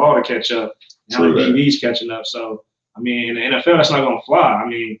waiting for the ball to catch up. Now the DB's catching up. So, I mean, in the NFL, that's not going to fly. I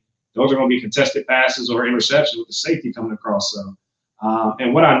mean, those are going to be contested passes or interceptions with the safety coming across. So,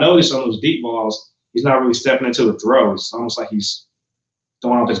 and what I noticed on those deep balls, he's not really stepping into the throw. It's almost like he's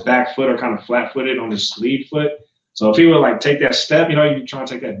throwing off his back foot or kind of flat-footed on his lead foot. So if he would like take that step, you're trying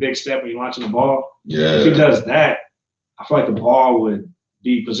to take that big step when you're launching the ball. Yeah. If he does that, I feel like the ball would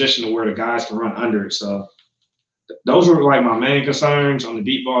be positioned to where the guys can run under it. So those were like my main concerns on the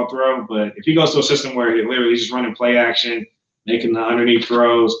deep ball throw. But if he goes to a system where he literally just running play action, making the underneath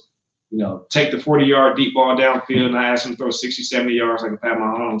throws, take the 40-yard deep ball downfield and I ask him to throw 60, 70 yards like a Pat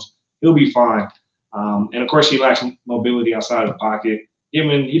Mahomes, he'll be fine. And of course, he lacks mobility outside of the pocket.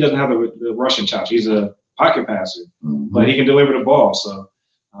 He doesn't have the rushing chops. He's a pocket passer, but he can deliver the ball. So,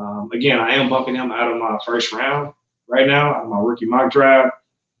 again, I am bumping him out of my first round right now, out of my rookie mock draft.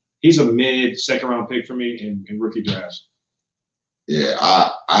 He's a mid-second round pick for me in rookie drafts. Yeah,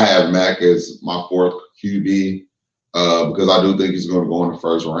 I have Mac as my 4th QB because I do think he's going to go in the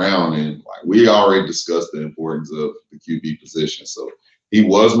first round, and like we already discussed the importance of the QB position. So he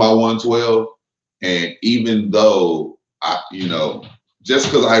was my 112, and even though just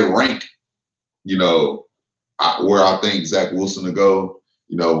because I rank, where I think Zach Wilson to go,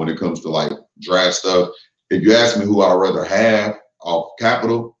 when it comes to like draft stuff, if you ask me who I'd rather have off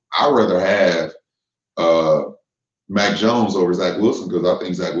capital, I'd rather have Mac Jones over Zach Wilson because I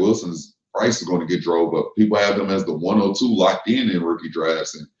think Zach Wilson's price is going to get drove up. People have him as the 102 locked in rookie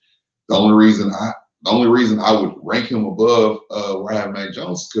drafts, and the only reason I would rank him above where I have Mac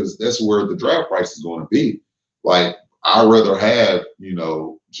Jones because that's where the draft price is going to be. Like I'd rather have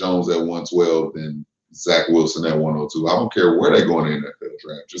Jones at 112 than Zach Wilson at 102. I don't care where they go in the NFL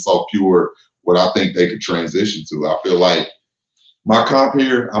draft. Just all pure what I think they could transition to. I feel like my comp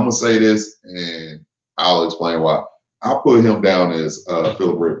here. I'm gonna say this, and I'll explain why. I'll put him down as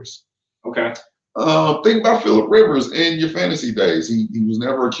Phillip Rivers. Okay. Think about Phillip Rivers in your fantasy days. He was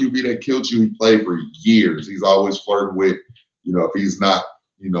never a QB that killed you. He played for years. He's always flirted with, if he's not,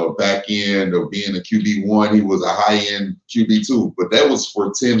 back end or being a QB1, he was a high end QB2. But that was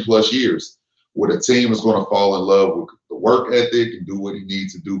for 10 plus years. Where the team is going to fall in love with the work ethic and do what he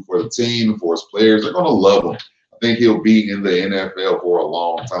needs to do for the team and for his players. They're going to love him. I think he'll be in the NFL for a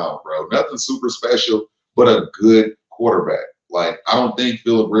long time, bro. Nothing super special, but a good quarterback. Like, I don't think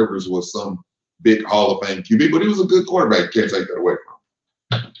Phillip Rivers was some big Hall of Fame QB, but he was a good quarterback. Can't take that away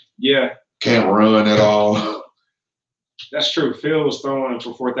from him. Yeah. Can't run at all. That's true. Phil was throwing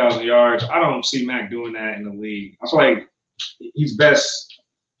for 4,000 yards. I don't see Mac doing that in the league. I feel like he's best,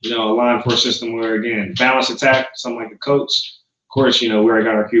 aligned for a system where, again, balanced attack, something like the coach. Of course, we already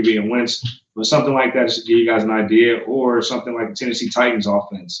got our QB and Wentz, but something like that just to give you guys an idea, or something like the Tennessee Titans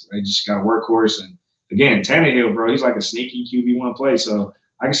offense. They just got a workhorse. And, again, Tannehill, bro, he's like a sneaky QB1 play. So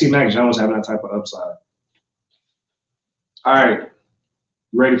I can see Mac Jones having that type of upside. All right.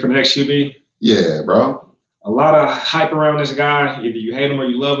 You ready for the next QB? Yeah, bro. A lot of hype around this guy. Either you hate him or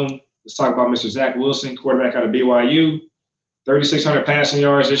you love him. Let's talk about Mr. Zach Wilson, quarterback out of BYU. 3,600 passing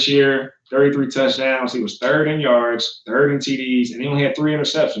yards this year, 33 touchdowns. He was 3rd in yards, 3rd in TDs, and he only had 3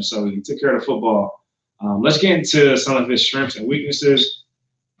 interceptions. So he took care of the football. Let's get into some of his strengths and weaknesses.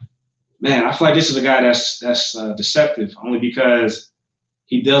 Man, I feel like this is a guy that's deceptive only because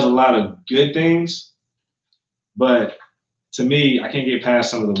he does a lot of good things. But to me, I can't get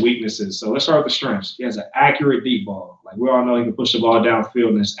past some of the weaknesses. So let's start with the strengths. He has an accurate deep ball. Like we all know he can push the ball downfield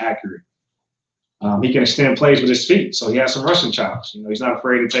and it's accurate. He can extend plays with his feet, so he has some rushing chops. He's not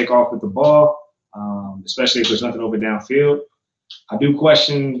afraid to take off with the ball, especially if there's nothing open downfield. I do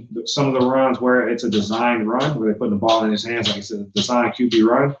question some of the runs where it's a designed run, where they're putting the ball in his hands like it's a designed QB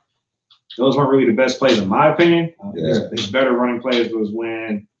run. Those weren't really the best plays, in my opinion. His better running plays was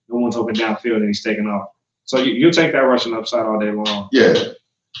when no one's open downfield and he's taking off. So you'll take that rushing upside all day long. Yeah.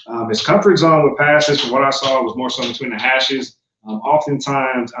 His comfort zone with passes, from what I saw, was more so between the hashes.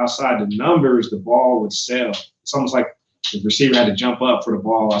 Oftentimes, outside the numbers, the ball would sell. It's almost like the receiver had to jump up for the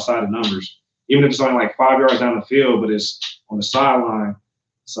ball outside the numbers, even if it's only like 5 yards down the field, but it's on the sideline.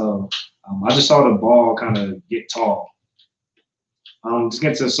 So I just saw the ball kind of get tall. Just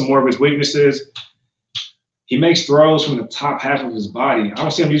get to some more of his weaknesses. He makes throws from the top half of his body. I don't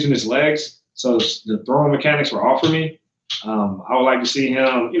see him using his legs, so the throwing mechanics were off for me. I would like to see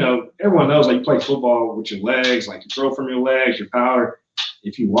him, everyone knows like you play football with your legs, like you throw from your legs, your power.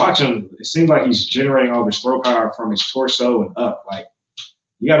 If you watch him, it seems like he's generating all this throw power from his torso and up. Like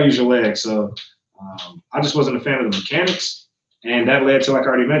you got to use your legs. So I just wasn't a fan of the mechanics. And that led to, like I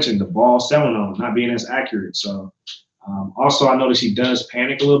already mentioned, the ball selling on him, not being as accurate. So also I noticed he does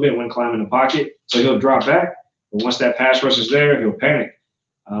panic a little bit when climbing the pocket. So he'll drop back. But once that pass rush is there, he'll panic,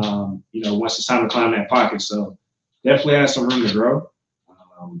 once it's time to climb that pocket. So definitely has some room to grow.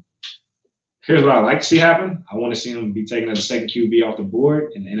 Here's what I'd like to see happen. I want to see him be taken as a second QB off the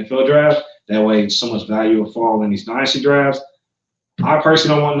board in the NFL draft. That way, so much value will fall in these dynasty drafts. I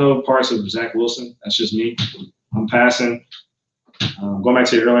personally don't want no parts of Zach Wilson. That's just me. I'm passing. Going back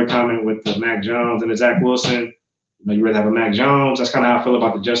to your earlier comment with the Mac Jones and the Zach Wilson, you rather have a Mac Jones. That's kind of how I feel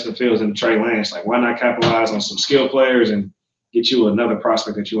about the Justin Fields and the Trey Lance. Like, why not capitalize on some skill players and get you another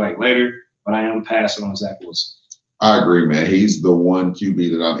prospect that you like later? But I am passing on Zach Wilson. I agree, man. He's the one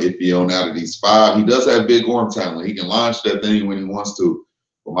QB that I'm iffy on out of these 5. He does have big arm talent. He can launch that thing when he wants to.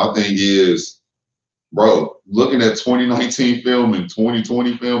 But my thing is, bro, looking at 2019 film and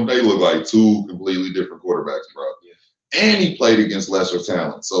 2020 film, they look like 2 completely different quarterbacks, bro. Yeah. And he played against lesser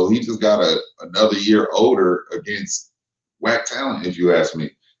talent. So he just got another year older against whack talent, if you ask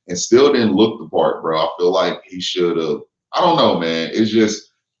me, and still didn't look the part, bro. I feel like he should have I don't know, man. It's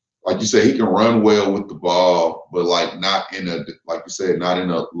just like you said, he can run well with the ball, but like not in a, like you said, not in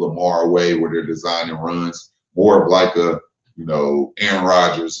a Lamar way where they're designing runs. More of like a, Aaron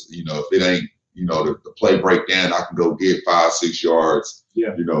Rodgers. If it ain't, the play breakdown, I can go get 5-6 yards.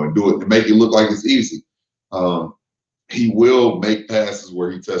 Yeah. And do it and make it look like it's easy. He will make passes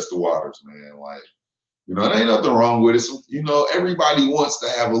where he tests the waters, man. Like, it ain't nothing wrong with it. Everybody wants to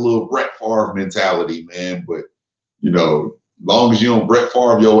have a little Brett Favre mentality, man. But, long as you don't Brett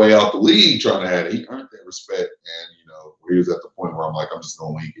Favre your way out the league trying to have it, he earned that respect. And, he was at the point where I'm like, I'm just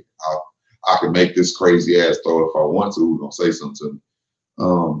going to leave it. I can make this crazy ass throw if I want to. Who's going to say something to me?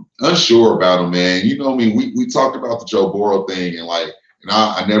 Unsure about him, man. You know me. We talked about the Joe Burrow thing, and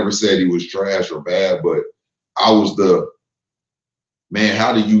I never said he was trash or bad, but I was man,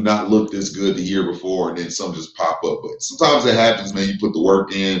 how do you not look this good the year before and then some just pop up? But sometimes it happens, man. You put the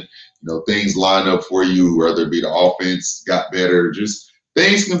work in, things line up for you, whether it be the offense got better, just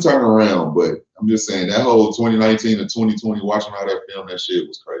things can turn around. But I'm just saying that whole 2019 to 2020, watching all that film, that shit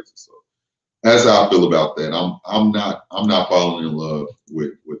was crazy. So that's how I feel about that. I'm not falling in love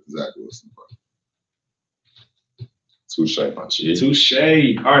with Zach Wilson, bro. Touche, my shit. Touche.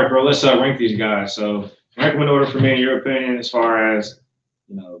 All right, bro. Let's rank these guys. So rank them in order for me, in your opinion, as far as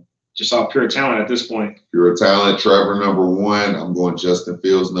just all pure talent at this point. Pure talent. Trevor number 1. I'm going Justin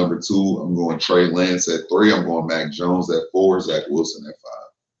Fields number 2. I'm going Trey Lance at 3. I'm going Mac Jones at 4. Zach Wilson at 5.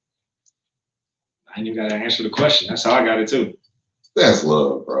 I ain't even got to answer the question. That's how I got it too. That's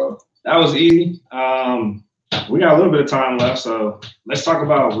love, bro. That was easy. We got a little bit of time left, so let's talk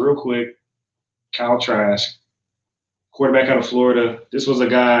about real quick Kyle Trask, quarterback out of Florida. This was a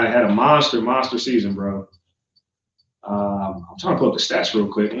guy that had a monster season, bro. I'm trying to pull up the stats real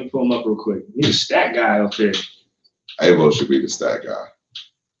quick. Let me pull them up real quick. He's a stat guy up there. Avo should be the stat guy.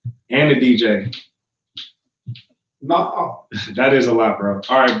 And the DJ. No. That is a lot, bro.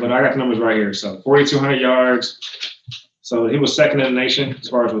 All right, but I got the numbers right here. So 4,200 yards. So he was second in the nation as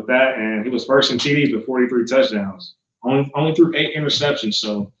far as with that, and he was first in TDs with 43 touchdowns. Only threw 8 interceptions.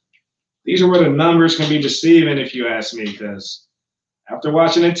 So these are where the numbers can be deceiving, if you ask me, because after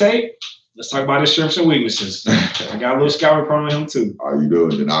watching the tape, let's talk about his strengths and weaknesses. I got a little scout report on him too. How you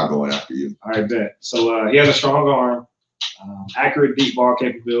doing? Then I'll go after you. All right, bet. So he has a strong arm, accurate deep ball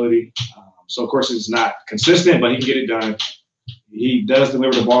capability. So of course it's not consistent, but he can get it done. He does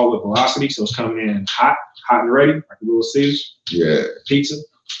deliver the ball with velocity, so it's coming in hot and ready, like a little Caesar. Yeah. Pizza.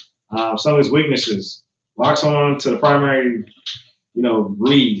 Some of his weaknesses: locks on to the primary,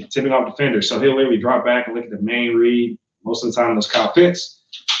 read, tipping off defenders. So he'll literally drop back and look at the main read. Most of the time, those Kyle Pitts.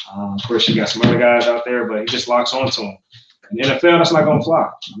 Of course, you got some other guys out there, but he just locks onto them. In the NFL, that's not going to fly.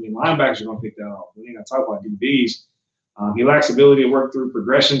 I mean, linebackers are going to pick that off. We ain't going to talk about DBs. He lacks ability to work through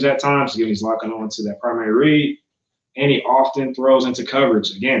progressions at times, given he's locking on to that primary read. And he often throws into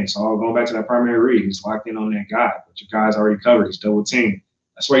coverage. Again, it's all going back to that primary read. He's locked in on that guy, but your guy's already covered. He's double teamed.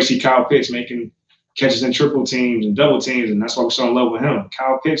 That's why you see Kyle Pitts making catches in triple teams and double teams, and that's why we're so in love with him.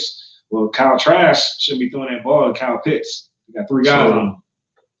 Kyle Trask shouldn't be throwing that ball to Kyle Pitts. You got 3 guys on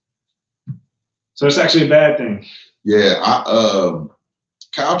him. So it's actually a bad thing. Yeah,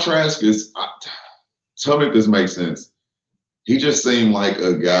 Kyle Trask is. Tell me if this makes sense. He just seemed like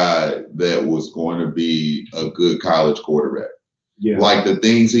a guy that was going to be a good college quarterback. Yeah. Like the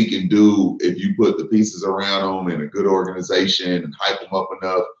things he can do if you put the pieces around him in a good organization and hype him up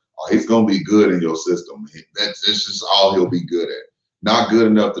enough, he's going to be good in your system. That's just all he'll be good at. Not good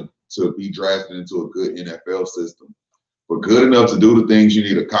enough to be drafted into a good NFL system, but good enough to do the things you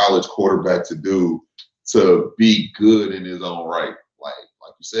need a college quarterback to do to be good in his own right.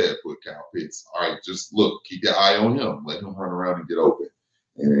 Like you said, put Kyle Pitts. All right, just look, keep your eye on him. Let him run around and get open.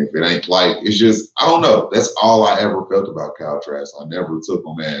 And if it ain't it's just, I don't know. That's all I ever felt about Kyle Trask. I never took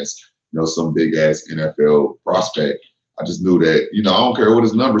him as, some big ass NFL prospect. I just knew that, I don't care what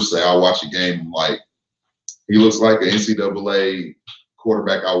his numbers say. I watch a game he looks like an NCAA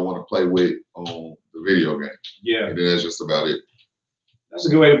quarterback I want to play with on the video game. Yeah. And then that's just about it. That's a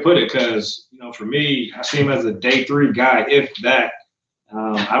good way to put it because, for me, I see him as a day 3 guy, if that.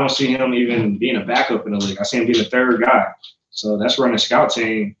 I don't see him even being a backup in the league. I see him being the 3rd guy. So that's running a scout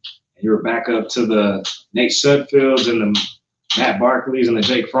team. And you're back up to the Nate Sudfields and the Matt Barkleys and the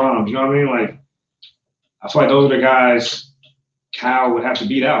Jake Fromm. You know what I mean? I feel like those are the guys Kyle would have to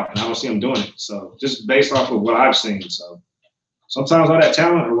beat out, and I don't see him doing it. So just based off of what I've seen. So sometimes all that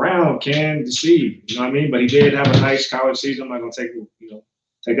talent around can deceive. You know what I mean? But he did have a nice college season. I'm not going to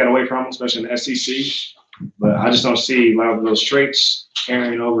take that away from him, especially in the SEC. But I just don't see a lot of those traits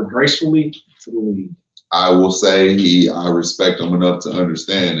carrying over gracefully to the league. I will say I respect him enough to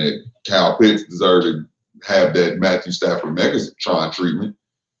understand that Kyle Pitts deserved have that Matthew Stafford Megatron treatment,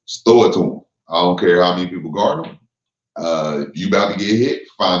 just throw it to him. I don't care how many people guard him. If you about to get hit,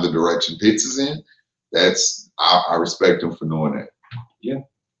 find the direction Pitts is in. I respect him for knowing that. Yeah.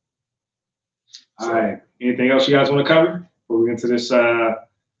 All right. Anything else you guys want to cover before we get into this?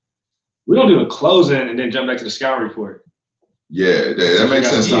 We're going to do a closing and then jump back to the scout report. Yeah, that makes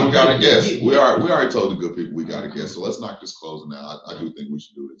sense. So we got to guess. We already told the good people we got to guess. So let's knock this closing out. I do think we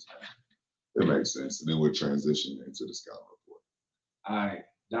should do this. It makes sense. And then we'll transition into the scout report. All right.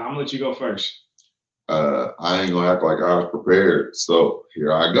 Now, I'm going to let you go first. I ain't going to act like I was prepared. So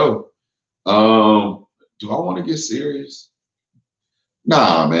here I go. Do I want to get serious?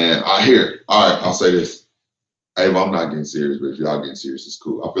 Nah, man. All right, I'll say this. Hey, if I'm not getting serious, but if y'all getting serious, it's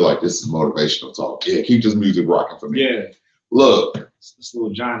cool. I feel like this is motivational talk. Yeah, keep this music rocking for me. Yeah. Look. This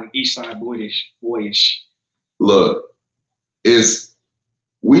little John Eastside boyish. Look,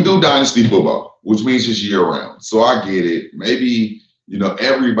 we do dynasty football, which means it's year round. So I get it. Maybe,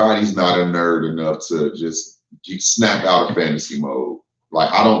 everybody's not a nerd enough to just snap out of fantasy mode.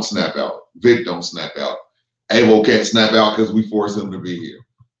 Like, I don't snap out. Vic don't snap out. Avo can't snap out because we force him to be here.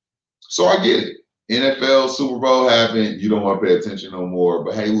 So I get it. NFL, Super Bowl happened. You don't want to pay attention no more.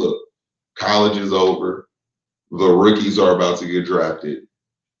 But hey, look, college is over. The rookies are about to get drafted.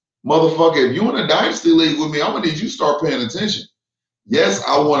 Motherfucker, if you in a dynasty league with me, I'm going to need you to start paying attention. Yes,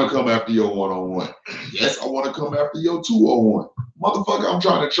 I want to come after your one-on-one. Yes, I want to come after your 2-on-1. Motherfucker, I'm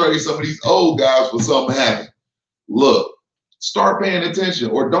trying to trade some of these old guys for something to happen. Look, start paying attention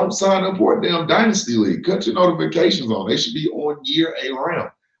or don't sign up for a damn dynasty league. Cut your notifications on. They should be on year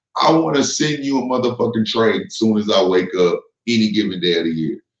round. I want to send you a motherfucking trade as soon as I wake up any given day of the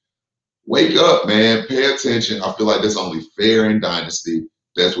year. Wake up, man. Pay attention. I feel like that's only fair in dynasty.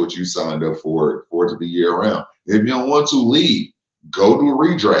 That's what you signed up for it to be year round. If you don't want to leave, go to a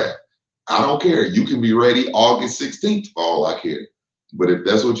redraft. I don't care. You can be ready August 16th for all I care. But if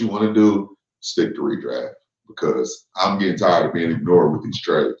that's what you want to do, stick to redraft because I'm getting tired of being ignored with these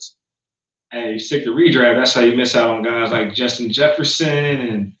trades. Hey, stick to redraft. That's how you miss out on guys like Justin Jefferson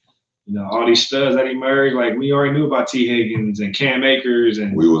and all these studs that emerged. Like we already knew about T. Higgins and Cam Akers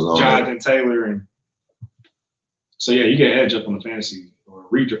and Jonathan Taylor. And so yeah, you get an edge up on the fantasy or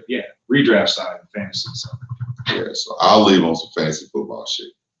redraft side of fantasy. So. Yeah, so I'll leave on some fantasy football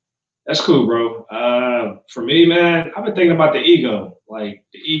shit. That's cool, bro. For me, man, I've been thinking about the ego. Like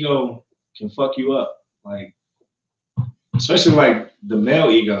the ego can fuck you up. Like especially like the male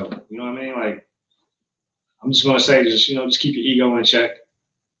ego. You know what I mean? Like I'm just gonna say just keep your ego in check.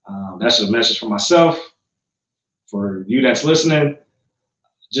 That's a message for myself, for you that's listening.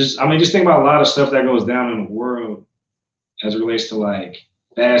 Just think about a lot of stuff that goes down in the world as it relates to like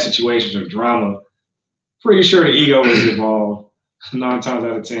bad situations or drama. Pretty sure the ego is involved 9 times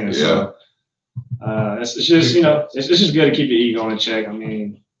out of 10. Yeah. So it's just it's just good to keep your ego in check. I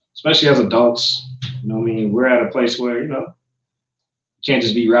mean, especially as adults, we're at a place where you can't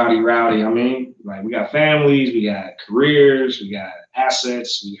just be rowdy. I mean, like we got families, we got careers, we got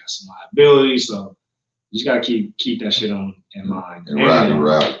assets, we got some liabilities. So you just gotta keep that shit in mind. And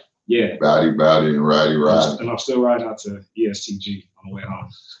rowdy. Yeah. Rowdy and rowdy. And I'm still riding out to ESTG on the way home.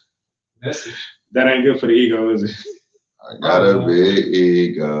 That ain't good for the ego, is it? I got a big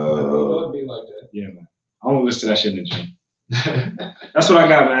ego. It'd be like that. Yeah, man. I want to listen to that shit in the gym. That's what I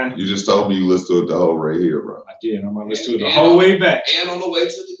got, man. You just told me you listened to it the whole right here, bro. I did. I'm gonna listen to it the whole way back. And on the way to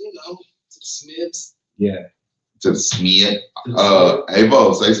the, to the Smiths. Yeah. To the Smith. Hey,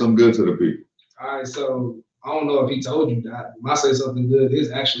 Bo, say something good to the people. All right, so I don't know if he told you that. When I say something good,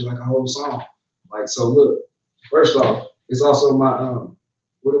 it's actually like a whole song. Like, so look, first off, it's also my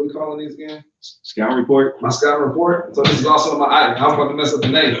what are we calling these again? Scout report. My scout report. So this is also my item. I'm about to mess up the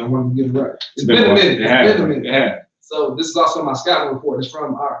name. I want to get it right. It's been a minute. It's been a minute. Yeah. So this is also my scouting report. It's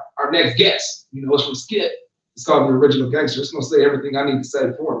from our next guest. It's from Skip. It's called The Original Gangster. It's gonna say everything I need to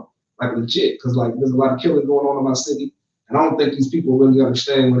say for him, like legit, because like there's a lot of killing going on in my city, and I don't think these people really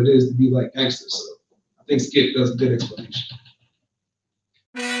understand what it is to be like gangsters. So I think Skip does a good explanation.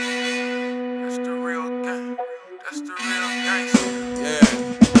 That's the real gang. That's the real gangster. Yeah.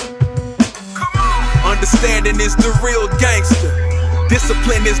 Come on. Understanding is the real gangster.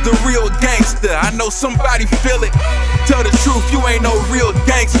 Discipline is the real gangster. I know somebody feel it. Tell the truth, you ain't no real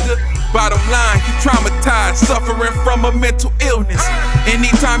gangster. Bottom line, you traumatized, suffering from a mental illness.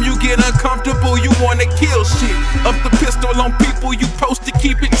 Anytime you get uncomfortable, you wanna kill shit. Up the pistol on people you supposed to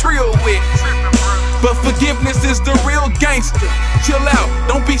keep it real with. But forgiveness is the real gangster. Chill out,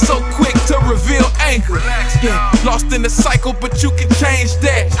 don't be so quick to reveal anger. Yeah, lost in the cycle, but you can change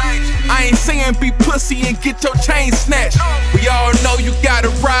that. I ain't saying be pussy and get your chain snatched. We all know you gotta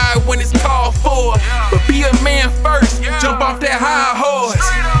ride when it's called for, but be a man first, jump off that high horse.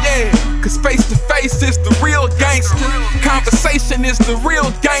 Yeah, cause face to face is the real gangster. Conversation is the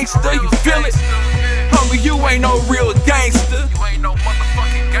real gangster, you feel it? Homie, you ain't no real gangster. You ain't no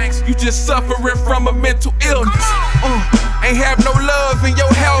motherfucking gangster. You just suffering from a mental illness. Ain't have no love in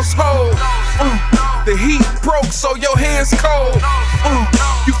your household. The heat broke, so your hands cold.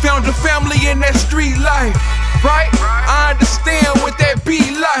 You found a family in that street life, right? I understand what that be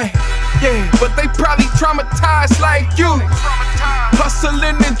like. Yeah, but they probably traumatized like you.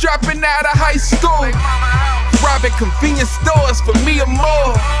 Hustling and dropping out of high school. Robbing convenience stores for me or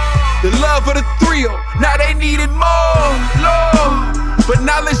more. The love of the thrill, now they needed more, Lord. But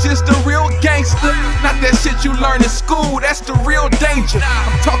knowledge is the real gangster. Not that shit you learn in school, that's the real danger.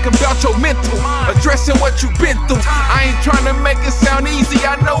 I'm talking about your mental, addressing what you've been through. I ain't trying to make it sound easy,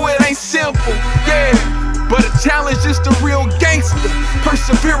 I know it ain't simple, yeah. But a challenge is the real gangster.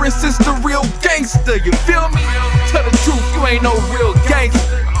 Perseverance is the real gangster, you feel me? Tell the truth, you ain't no real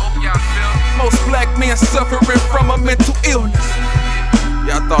gangster. Most black men suffering from a mental illness.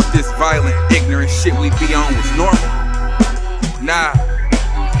 Y'all thought this violent, ignorant shit we be on was normal. Nah,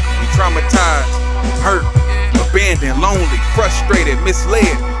 we traumatized, hurt, abandoned, lonely, frustrated, misled,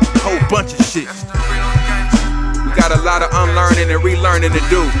 a whole bunch of shit. We got a lot of unlearning and relearning to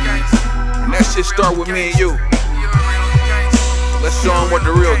do. And that shit start with me and you. Let's show them what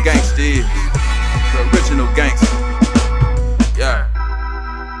the real gangster is. The original gangster. Yeah.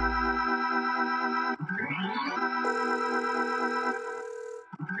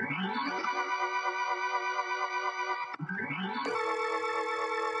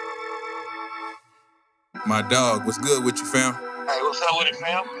 My dog, what's good with you, fam? Hey, what's up with it,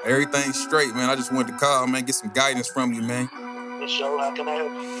 fam? Everything's straight, man. I just wanted to call, man, get some guidance from you, man. For sure, how can I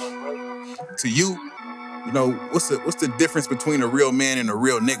help you, young brother? To you, you know, what's the difference between a real man and a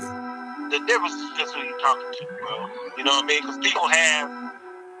real nigga? The difference is just who you're talking to, bro. You know what I mean? Because people have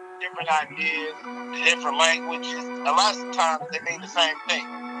different ideas, different languages. A lot of times they mean the same thing.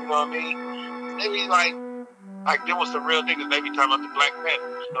 You know what I mean? They be like there was some real niggas, they be talking about the Black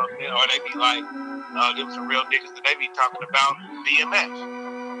Panthers, you know what I mean? Or they be like, there was some real niggas that they be talking about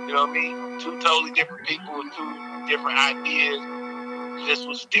BMS. You know what I mean? Two totally different people with two different ideas. This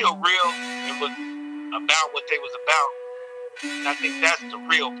was still real. It was about what they was about. And I think that's the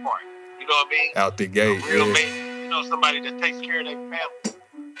real part. You know what I mean? Out the gate, the real yeah. man, you know, somebody that takes care of their family.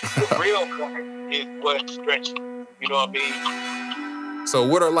 The real part is what's stretching. You know what I mean? So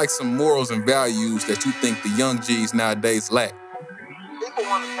what are like some morals and values that you think the young G's nowadays lack? People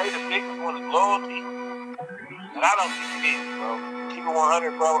want to say the biggest one is loyalty, and I don't think it is, bro. Keep it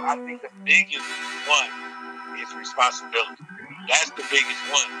 100, bro. I think the biggest one is responsibility. That's the biggest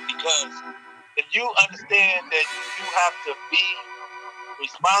one, because if you understand that you have to be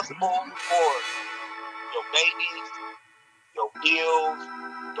responsible for your babies, your bills,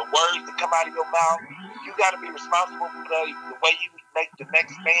 the words that come out of your mouth, you got to be responsible for the way you make the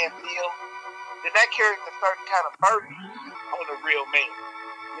next man feel, then that carries a certain kind of burden on a real man.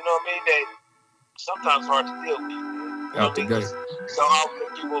 You know what I mean? That sometimes hard to deal with. You know Out the gate. So often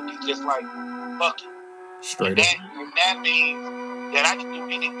people will be just like, fuck it. Straight up. And that means that I can do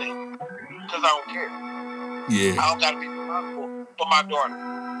anything because I don't care. Yeah. I don't got to be responsible for my daughter.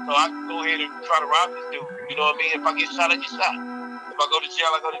 So I can go ahead and try to rob this dude. You know what I mean? If I get shot, I get shot. If I go to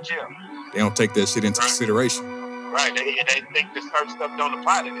jail, I go to jail. They don't take that shit into consideration. Right. They think this certain stuff don't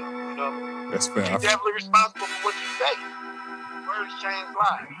apply to them. You know what I mean? That's fair. You're definitely responsible for what you say. Words change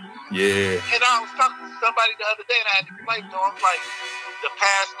lives. Yeah. And I was talking to somebody the other day, and I had to explain to them, like, the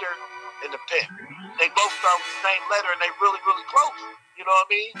pastor and the pimp. They both start with the same letter, and they really, really close. You know what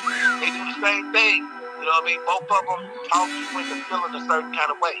I mean? They do the same thing. You know what I mean? Both of them talk you into feeling a certain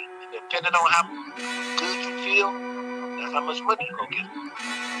kind of way. And depending on how good you feel, that's how much money you gonna get.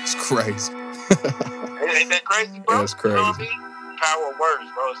 It's crazy. Ain't that crazy, bro? That's crazy. You know what I mean? Power of words,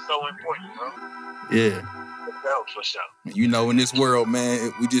 bro. It's so important, bro. Yeah. For sure. You know, in this world,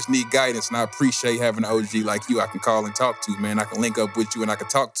 man, we just need guidance, and I appreciate having an OG like you I can call and talk to, man. I can link up with you and I can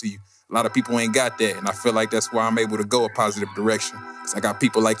talk to you. A lot of people ain't got that, and I feel like that's why I'm able to go a positive direction, because I got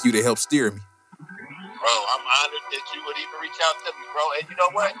people like you to help steer me. Bro, I'm honored that you would even reach out to me, bro. And you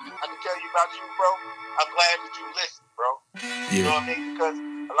know what? I can tell you about you, bro. I'm glad that you listen, bro. Yeah. You know what I mean? Because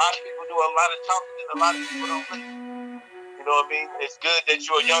a lot of people do a lot of talking and a lot of people don't listen. You know what I mean? It's good that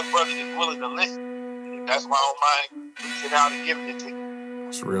you're a young brother that's willing to listen. That's why I don't mind reaching out and giving it to you.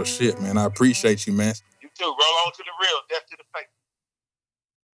 It's real shit, man. I appreciate you, man. You too. Roll on to the real, death to the fake.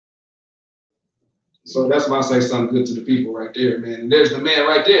 So that's why I say something good to the people right there, man. And there's the man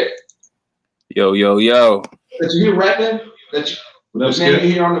right there. Yo. That you hear rapping? The man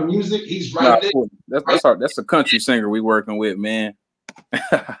you hear on the music, he's right there. That's a country singer we working with, man.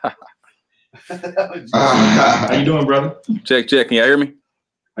 How you doing, brother? Check. Can you hear me?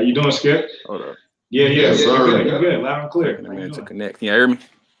 How you doing, Skip? Hold up. Yeah, sir. You're good. Loud and clear. Man, to connect. Can you hear me?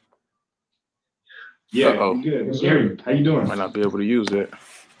 Yeah, you're good. Yes, Hear you. How you doing? Might not be able to use that.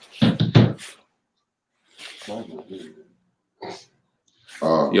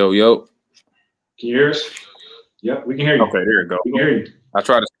 Yo. Can you hear us? Yep, we can hear you. Okay, there you go. We can hear you. I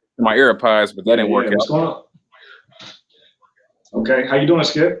tried to my AirPods, but that didn't work What's out. going on? Okay, how you doing,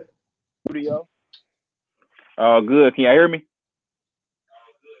 Skip? Studio. Good. Can you hear me?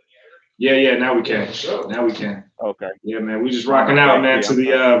 Yeah, now we can. Sure. Now we can. Okay. Yeah, man, we just rocking out, man, to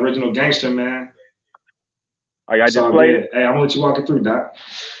the original gangster, man. Oh, y'all It's all just played good. it? Hey, I'm gonna let you walk it through, Doc.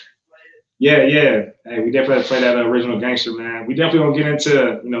 Yeah. Hey, we definitely have to play that original gangster, man. We definitely gonna get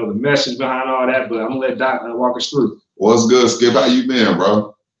into, the message behind all that, but I'm gonna let Doc walk us through. What's good, Skip? How you been,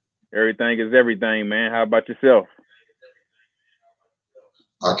 bro? Everything is everything, man. How about yourself?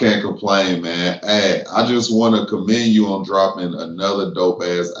 I can't complain, man. Hey, I just want to commend you on dropping another dope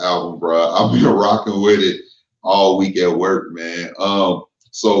ass album, bro. I've been rocking with it all week at work, man.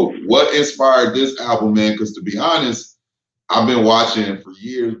 So what inspired this album, man? Because to be honest, I've been watching for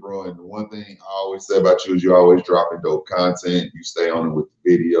years, bro. And the one thing I always say about you is you're always dropping dope content. You stay on it with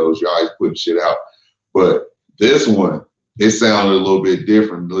the videos. You're always putting shit out. But this one, it sounded a little bit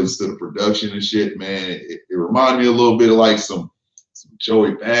different, at least to the production and shit, man. It reminded me a little bit of like some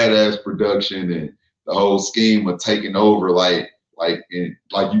Joey Badass production and the whole scheme of taking over, like you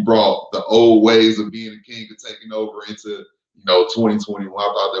brought the old ways of being a king of taking over into 2021. I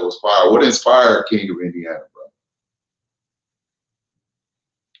thought that was fire. What inspired King of Indiana, bro?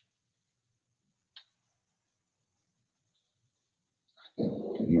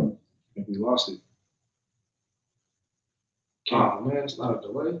 I think we lost it. Oh man, it's not a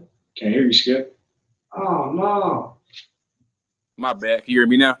delay. Can't hear you, Skip. Oh no. My bad. Can you hear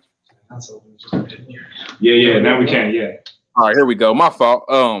me now? Yeah, now we can, yeah. All right, here we go. My fault.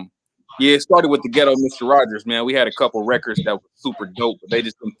 Yeah, it started with the Ghetto Mr. Rogers, man. We had a couple records that were super dope, but they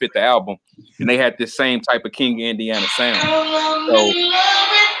just didn't fit the album. And they had this same type of King of Indiana sound.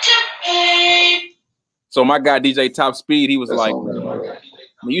 So my guy DJ Top Speed, he was like,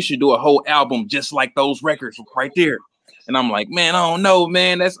 you should do a whole album just like those records right there. And I'm like, man, I don't know,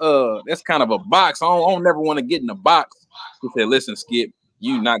 man. That's kind of a box. I don't never want to get in a box. He said, listen, Skip,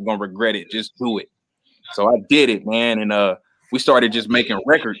 you're not gonna regret it. Just do it. So I did it, man. And we started just making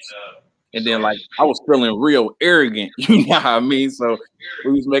records. And then like I was feeling real arrogant, you know what I mean? So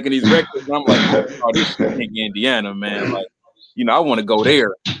we was making these records, and I'm like, oh, this is King of Indiana, man. Like, I want to go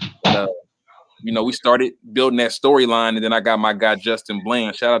there. But, we started building that storyline, and then I got my guy Justin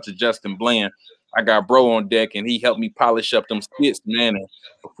Bland. Shout out to Justin Bland. I got bro on deck, and he helped me polish up them skits, man. And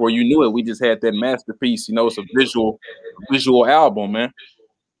before you knew it, we just had that masterpiece. It's a visual album, man.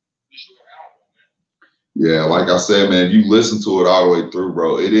 Yeah, like I said, man, you listen to it all the way through,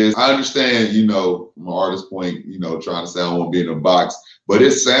 bro. It is. I understand, from an artist point, trying to say I don't want to be in a box, but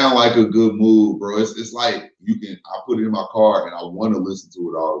it sounds like a good move, bro. It's like I put it in my car and I want to listen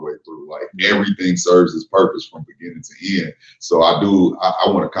to it all the way through. Like everything serves its purpose from beginning to end. So I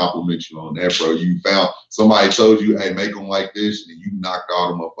want to compliment you on that, bro. You found somebody told you, hey, make them like this, and you knocked all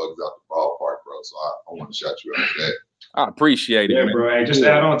the motherfuckers out the ballpark, bro. So I want to shout you out for that. I appreciate it, man. Bro. Hey, just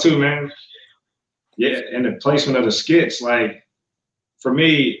add on too, man. Yeah, and the placement of the skits, like for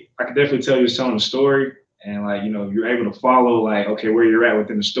me, I could definitely tell you was telling a story, and like you're able to follow like where you're at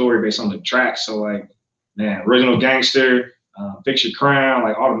within the story based on the tracks. So like, man, Original Gangster, Fix Your Crown,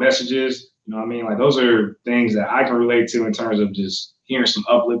 like all the messages, like those are things that I can relate to in terms of just hearing some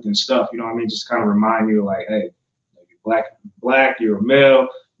uplifting stuff. Just kind of remind you like, hey, you're black, you're a male,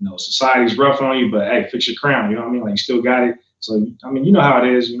 society's rough on you, but hey, fix your crown. Like you still got it. So you know how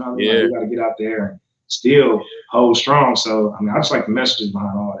it is. Yeah. Like, you got to get out there and still hold strong. So I just like the messages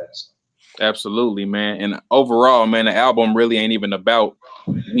behind all that. So. Absolutely, man. And overall, man, the album really ain't even about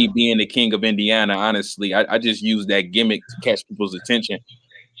me being the King of Indiana. Honestly, I just use that gimmick to catch people's attention.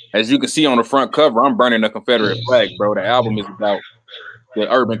 As you can see on the front cover, I'm burning a Confederate flag, bro. The album is about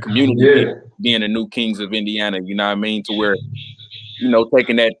the urban community being the new kings of Indiana. You know what I mean? To where,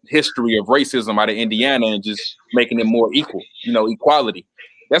 taking that history of racism out of Indiana and just making it more equal, equality.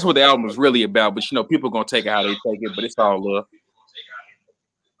 That's what the album is really about. But, people are going to take it how they take it, but it's all love.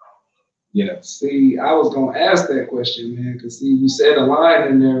 Yeah. See, I was going to ask that question, man, because, you said a line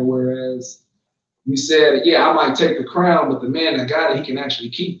in there, whereas you said, yeah, I might take the crown, but the man that got it, he can actually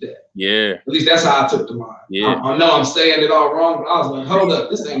keep that. Yeah. At least that's how I took the line. Yeah. I know I'm saying it all wrong, but I was like, hold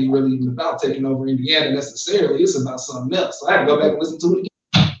up, this ain't really even about taking over Indiana necessarily. It's about something else. So I had to go back and listen to it again.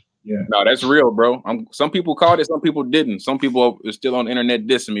 Yeah. No, that's real, bro. Some people called it, some people didn't. Some people are still on the internet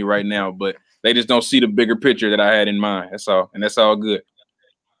dissing me right now, but they just don't see the bigger picture that I had in mind. That's all. And that's all good.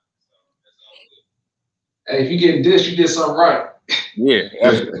 Hey, if you get dissed, you did something right. Yeah,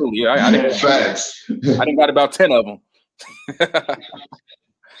 absolutely. Yeah, I didn't Facts. I didn't got about 10 of them.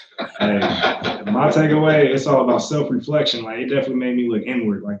 Hey, my takeaway, it's all about self-reflection. Like, it definitely made me look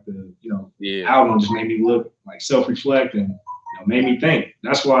inward. Like, the album just made me look, like, self-reflect and made me think.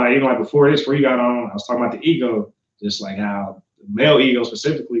 That's why, like before you got on, I was talking about the ego, just like how the male ego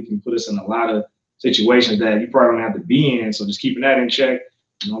specifically can put us in a lot of situations that you probably don't have to be in. So just keeping that in check,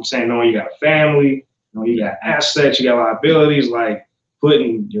 you know what I'm saying? Knowing you got a family, you got assets, you got liabilities, like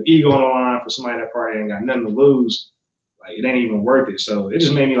putting your ego on the line for somebody that probably ain't got nothing to lose, like it ain't even worth it. So it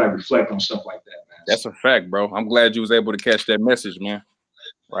just made me like reflect on stuff like that, man. That's a fact, bro. I'm glad you was able to catch that message, man.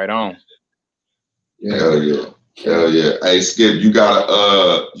 Right on. Yeah. Hell yeah. Hell yeah. Hey, Skip, you got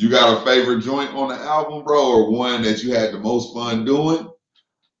a favorite joint on the album, bro, or one that you had the most fun doing?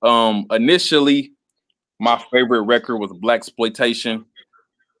 Initially, my favorite record was Blaxploitation,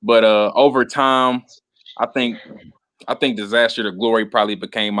 but over time, I think Disaster to Glory probably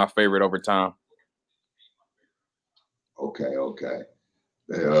became my favorite over time. Okay.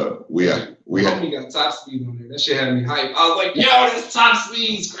 We got Top Speed on there. That shit had me hyped. I was like, yo, this Top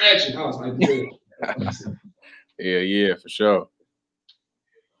Speed scratching. I was like, yeah. Yeah, for sure.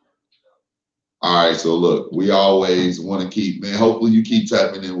 All right, so look, we always want to keep, man, hopefully you keep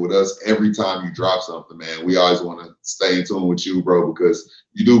tapping in with us every time you drop something, man. We always want to stay in tune with you, bro, because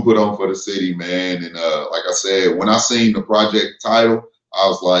you do put on for the city, man. And like I said, when I seen the project title, I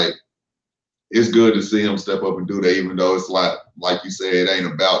was like, it's good to see him step up and do that, even though it's like you said, it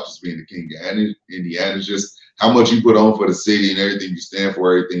ain't about just being the king of Indiana. It's just how much you put on for the city and everything you stand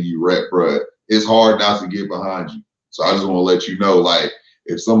for, everything you rep, bro. It's hard not to get behind you. So I just want to let you know, like,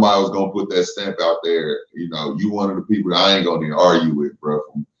 if somebody was going to put that stamp out there, you one of the people that I ain't going to argue with, bro,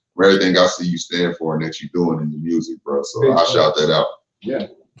 from everything I see you stand for and that you're doing in your music, bro. So I shout that out. Yeah.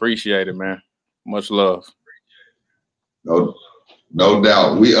 Appreciate it, man. Much love. No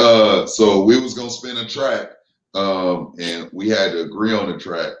doubt. We was going to spin a track and we had to agree on the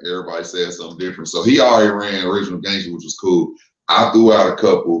track. Everybody said something different. So he already ran Original Gangster, which was cool. I threw out a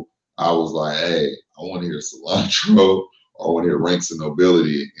couple. I was like, hey, I want to hear Cilantro. I want to hear Ranks and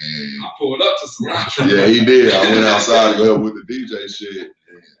Nobility. And I pulled up to Cilantro. Yeah, he did. I went outside to go help with the DJ shit.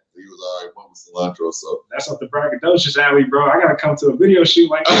 And he was all right bumping Cilantro. So that's what the braggadocious alley, bro. I gotta come to a video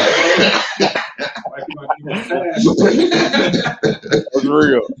shoot like that, bro. That's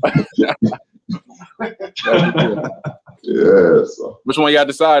real. Yeah. So which one y'all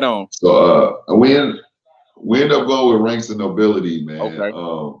decide on? So we end up going with Ranks and Nobility, man. Okay.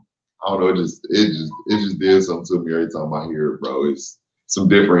 I don't know, it just did something to me every time I hear it, bro. It's some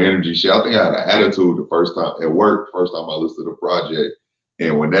different energy shit. I think I had an attitude the first time at work, first time I listened to the project.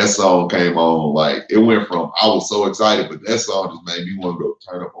 And when that song came on, like it went from I was so excited, but that song just made me want to go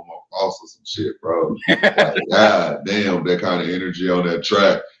turn up on my boss or some shit, bro. Like, God damn, that kind of energy on that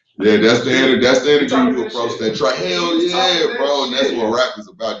track. Yeah, that's the energy you approach that track. Hell yeah, bro. And that's what rap is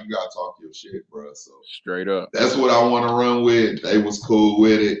about. You gotta talk your shit, bro. So straight up. That's what I want to run with. They was cool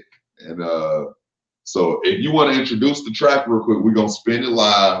with it. And so if you want to introduce the track real quick, we're going to spin it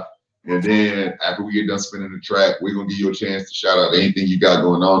live. And then after we get done spinning the track, we're going to give you a chance to shout out anything you got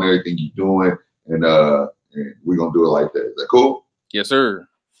going on, everything you're doing. And we're going to do it like that. Is that cool? Yes, sir.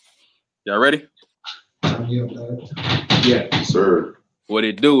 Y'all ready? Yeah. Yes, sir. What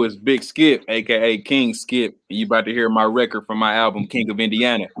it do is Big Skip, a.k.a. King Skip. And you about to hear my record from my album, King of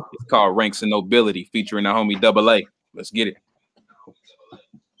Indiana. It's called Ranks and Nobility, featuring the homie Double A. Let's get it.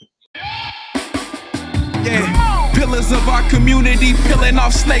 Yeah, pillars of our community peeling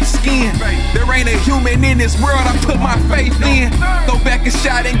off snake skin. There ain't a human in this world I put my faith in. Go back and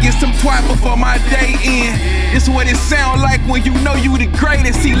shot and get some twat before my day end. It's what it sound like when you know you the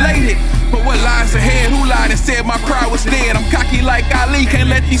greatest, elated. But what lies ahead? Who lied and said my pride was dead? I'm cocky like Ali, can't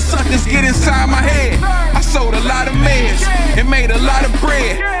let these suckers get inside my head. I sold a lot of meds and made a lot of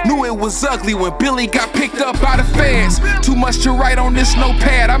bread. Knew it was ugly when Billy got picked up by the feds. Too much to write on this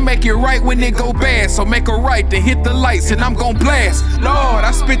notepad. I make it right when it go bad. So make a right to hit the lights and I'm gon' blast. Lord,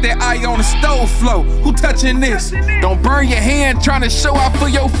 I spit that eye on the stove flow. Who touching this? Don't burn your hand trying to show out for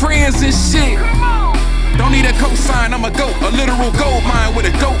your friends and shit. don't need a cosign, I'm a goat, a literal gold mine with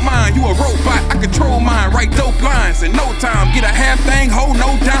a dope mind. You a robot, I control mine, write dope lines in no time. Get a half thing, hold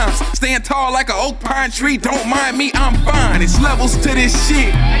no dimes. Stand tall like an oak pine tree, don't mind me, I'm fine. It's levels to this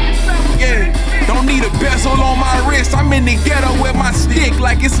shit. Yeah, don't need a bezel on my wrist. I'm in the ghetto with my stick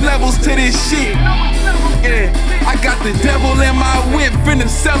like it's levels to this shit. Yeah, I got the devil in my whip, finna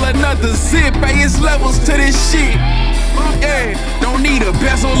sell another zip. Hey, it's levels to this shit. Yeah, don't need a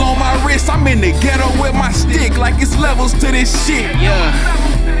bezel on my wrist. I'm in the ghetto with my stick like it's levels to this shit.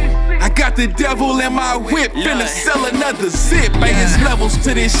 Yeah. I got the devil in my whip, finna sell another zip. Hey, it's levels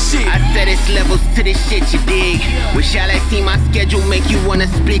to this shit. I said it's levels to this shit, you dig? Wish y'all had seen my schedule make you wanna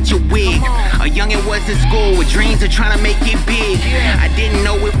split your wig. A youngin' was in school with dreams of trying to make it big. I didn't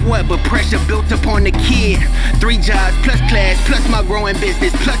know with what, but pressure built upon the kid. 3 jobs, plus class, plus my growing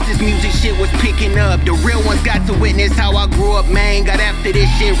business, plus this music shit was picking up. The real ones got to witness how I grew up, man. Got after this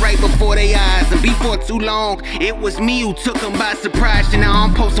shit right before their eyes. And before too long, it was me who took them by surprise. And now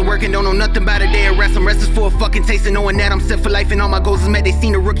I'm posted working, don't know nothing about a day of rest. I'm restless for a fucking taste of knowing that I'm set for life and all my goals is met. They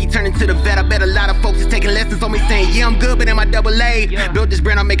seen the rookie turn into the vet. I bet a lot of folks is taking lessons on me saying, yeah, I'm good, but am I double A? Built this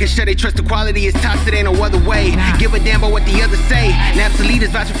brand, I'm making sure they trust the quality is tops, it ain't no other way. Give a damn about what the others say. Napsolete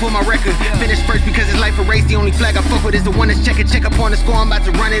is vouching for my record. Finished first because it's life a race. The only flag I fuck with is the one that's check up on the score. I'm about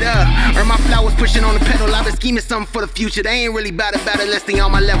to run it up. Earn my flowers pushing on the pedal. I've been scheming something for the future. They ain't really about it less than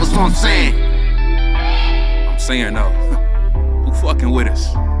on my levels. So I'm saying no. Who fucking with us?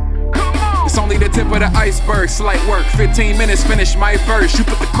 It's only the tip of the iceberg, slight work. 15 minutes, finish my verse. You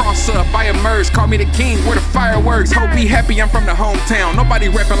put the cross up, I emerge. Call me the king, where the fireworks. Hope be happy, I'm from the hometown. Nobody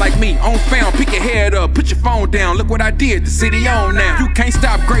rapping like me, on found. Pick your head up, put your phone down. Look what I did, the city on now. You can't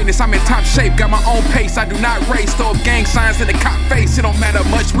stop greatness, I'm in top shape. Got my own pace, I do not race. Throw up gang signs in the cop face. It don't matter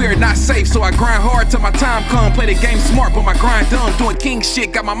much, we're not safe. So I grind hard till my time come. Play the game smart, but my grind done. Doing king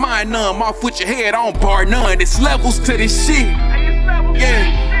shit, got my mind numb. Off with your head, on bar none. It's levels to this shit.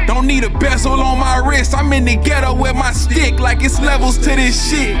 Yeah. Don't need a bezel on my wrist. I'm in the ghetto with my stick like it's levels to this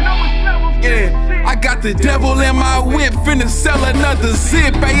shit. Yeah, I got the devil in my whip, finna sell another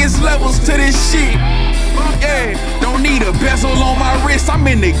zip. Hey, it's levels to this shit. Yeah, don't need a bezel on my wrist. I'm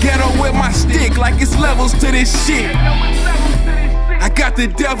in the ghetto with my stick like it's levels to this shit. I got the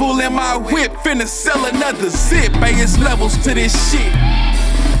devil in my whip, finna sell another zip. Hey, it's levels to this shit.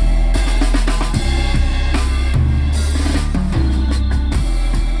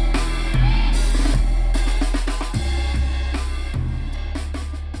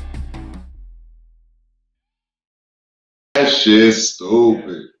 That shit's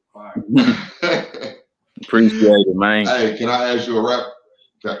stupid. Appreciate it, man. Hey, can I ask you a rap?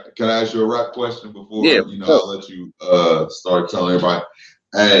 Can I ask you a rap question before I'll let you start telling everybody?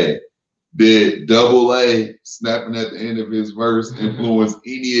 Hey, did Double A snapping at the end of his verse influence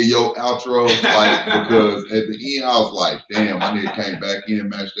any of your outros? Like, because at the end I was like, damn, my nigga came back in,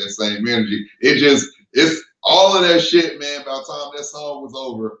 matched that same energy. It's all of that shit, man. By the time that song was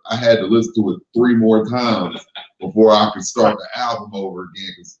over, I had to listen to it 3 more times before I could start the album over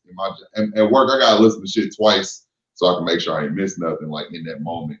again. Because at work, I gotta listen to shit twice so I can make sure I ain't miss nothing like in that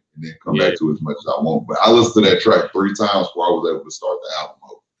moment, and then come back to it as much as I want. But I listened to that track 3 times before I was able to start the album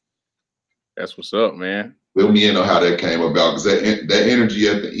over. That's what's up, man. Fill me in on how that came about, because that energy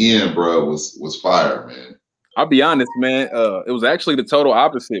at the end, bro, was fire, man. I'll be honest, man. It was actually the total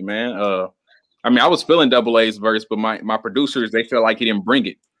opposite, man. I mean, I was feeling Double A's verse, but my producers, they felt like he didn't bring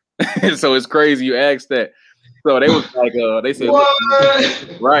it. So it's crazy you asked that. So they was like, they said,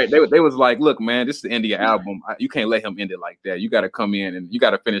 right? They was like, look, man, this is the end of your album. You can't let him end it like that. You got to come in and you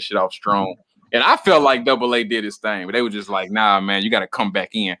got to finish it off strong. And I felt like Double A did his thing, but they were just like, nah, man, you got to come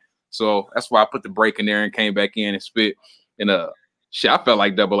back in. So that's why I put the break in there and came back in and spit. And shit, I felt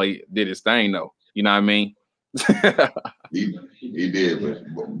like Double A did his thing though. You know what I mean? he did,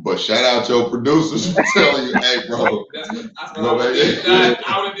 but shout out your producers for telling you, hey, bro. I would have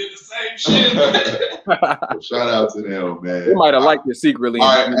did the same shit. Shout out to them, man. They might have liked it secretly.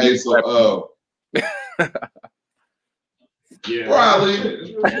 All right, hey, so yeah,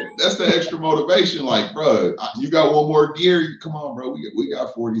 probably that's the extra motivation. Like, bro, you got one more gear. Come on, bro. We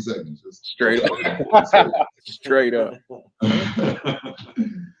got 40 seconds. Just straight up. Straight up.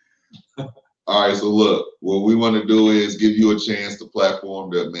 All right, so look, what we want to do is give you a chance to platform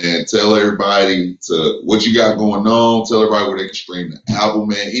that, man. Tell everybody what you got going on. Tell everybody where they can stream the album,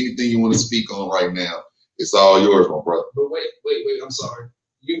 man. Anything you want to speak on right now, it's all yours, my brother. But wait, I'm sorry.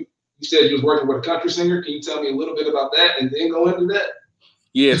 You said you was working with a country singer. Can you tell me a little bit about that and then go into that?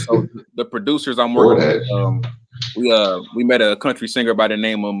 Yeah, so the producers I'm working with, we met a country singer by the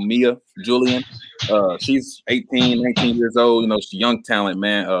name of Mia Julian. She's 18, 19 years old. You know, she's a young talent,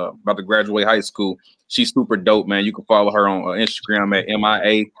 man. About to graduate high school. She's super dope, man. You can follow her on Instagram at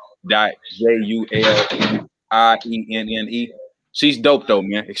MIA.JULIENNE. She's dope though,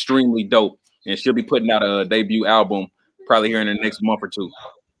 man. Extremely dope. And she'll be putting out a debut album probably here in the next month or two.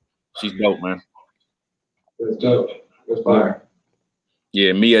 She's dope, man. That's dope. That's fire.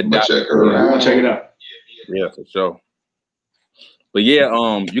 Yeah, Mia. Check her out. Check it out. Yeah, for sure. But yeah,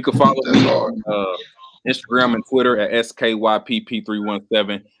 you can follow me on Instagram and Twitter at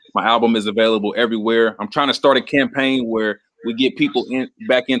SKYPP317. My album is available everywhere. I'm trying to start a campaign where we get people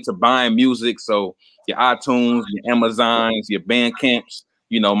back into buying music. So your iTunes, your Amazons, your Bandcamps.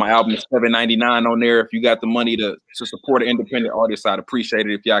 You know, my album is $7.99 on there. If you got the money to support an independent artist, I'd appreciate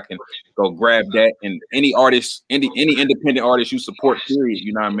it if y'all can go grab that. And any artist, any independent artist you support, period,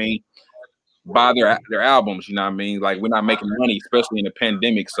 you know what I mean? Buy their albums, you know what I mean? Like, we're not making money, especially in the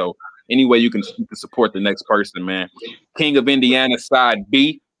pandemic. So any way you can support the next person, man. King of Indiana Side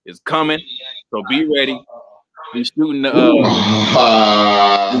B is coming. So be ready. We're shooting the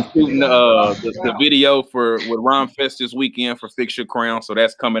video with Ron Fest this weekend for Fix Your Crown. So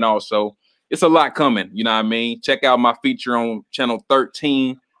that's coming also. It's a lot coming, you know what I mean? Check out my feature on Channel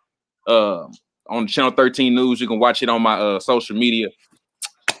 13. On Channel 13 News. You can watch it on my social media.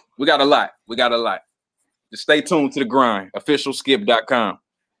 We got a lot. Just stay tuned to the grind. Officialskip.com.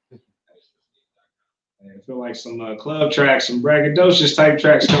 I feel like some club tracks, some braggadocious type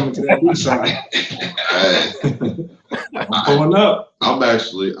tracks coming to that B-side. I'm pulling up. I'm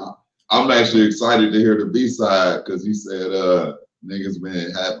actually excited to hear the B-side because he said niggas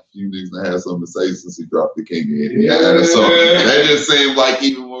been a few niggas that had something to say since he dropped the King of Indiana. Yeah. So that just seemed like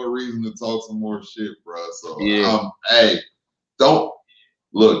even more reason to talk some more shit, bro. So don't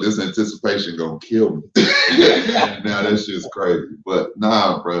look, this anticipation gonna kill me. Now that shit's crazy. But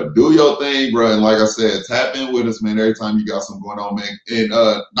nah, bro, do your thing, bro. And like I said, tap in with us, man, every time you got something going on, man. And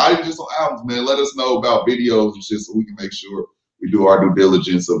not even just on albums, man. Let us know about videos and shit so we can make sure we do our due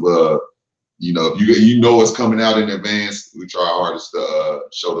diligence of you know, if you know what's coming out in advance, we try our hardest to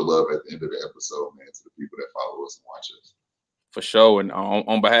show the love at the end of the episode, man, to the people that follow us and watch us. For sure. And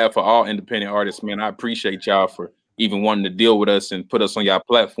on behalf of all independent artists, man, I appreciate y'all for even wanting to deal with us and put us on your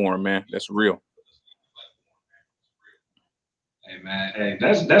platform, man. That's real. Hey, man. Hey,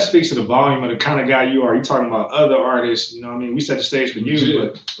 that speaks to the volume of the kind of guy you are. You're talking about other artists, you know what I mean? We set the stage for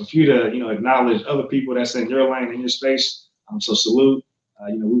you, but for you to, you know, acknowledge other people that's in your lane, in your space, so salute.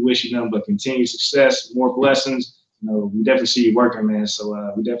 You know, we wish you nothing but continued success, more blessings. You know, we definitely see you working, man.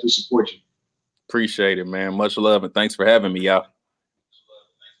 So we definitely support you. Appreciate it, man. Much love, and thanks for having me, y'all.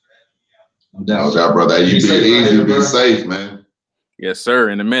 No doubt, brother. You be easy, be safe, man. Yes,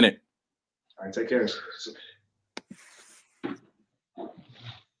 sir. In a minute. All right, take care.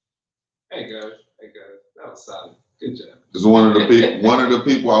 Hey guys, that was solid. Good job. It's one of the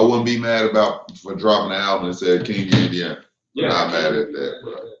people I wouldn't be mad about for dropping the album and said King of Indiana. Yeah, not mad at that,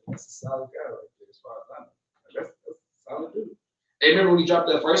 bro. That's a solid guy right there, as far as I know. That's a solid dude. Hey, remember when he dropped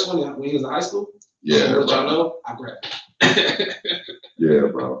that first one when he was in high school? Yeah, let y'all know, I grabbed it. Yeah,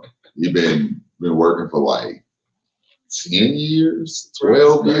 bro. He been working for like 10 years,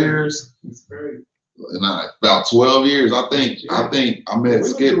 12 years. It's very and about 12 years, I think I met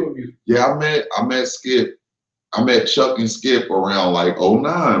Skip. Yeah, I met Skip. I met Chuck and Skip around like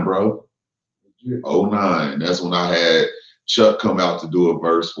 09, bro. 09. That's when I had Chuck come out to do a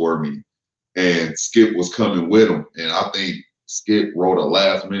verse for me, and Skip was coming with him. And I think Skip wrote a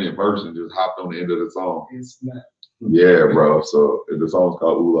last minute verse and just hopped on the end of the song. Yeah, bro. So the song's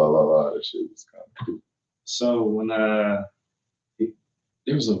called Ooh La La La. That shit was kind of cool. So when there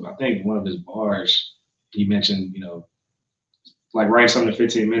was I think one of his bars, he mentioned, you know, like write something in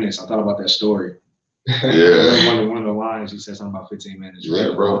 15 minutes. I thought about that story. Yeah. one of the lines, he said something about 15 minutes. Yeah,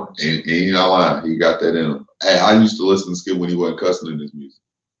 right, bro. And he's not lying. He got that in him. Hey, I used to listen to Skip when he wasn't cussing in his music.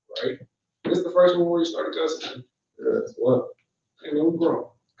 Right. This is the first one where he started cussing. Yeah. What? Hey, man, we grown.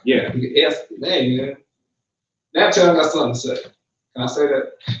 Yeah. Yes, man. Now tell him I got something to say. Can I say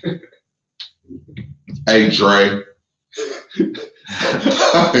that? Hey, Dre. yeah,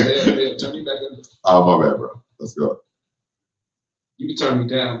 turn me back up. Oh, my bad, bro. Let's go. You can turn me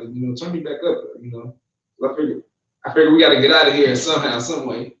down, but turn me back up. I figure we got to get out of here somehow, some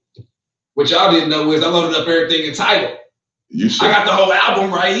way. What y'all didn't know is I loaded up everything in Tidal. I got the whole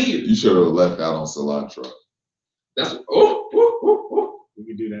album right here. You should have left out on Cilantro. That's We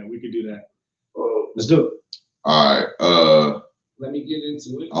could do that. Let's do it. All right. Let me get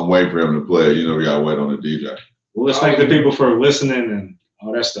into it. I'm waiting for him to play. You know we gotta wait on the DJ. Well, let's thank the people for listening and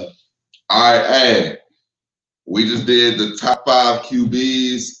all that stuff. All right, hey. We just did the top 5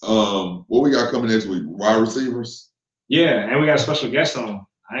 QBs. What we got coming next week? Wide receivers? Yeah, and we got a special guest on.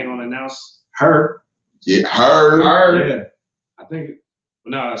 I ain't gonna announce her. Yeah, her. Yeah, I think.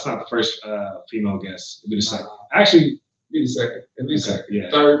 No, that's not the first female guest. It'll be the second. Actually, be the second. It'll be the second.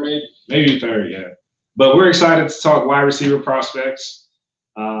 Yeah. Third, maybe. Maybe third. Yeah. But we're excited to talk wide receiver prospects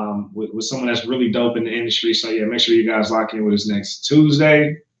with someone that's really dope in the industry. So yeah, make sure you guys lock in with us next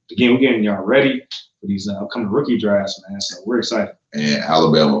Tuesday. Again, we're getting y'all ready for these upcoming rookie drafts, man. So we're excited. And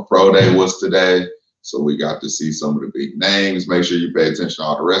Alabama Pro Day was today. So we got to see some of the big names. Make sure you pay attention to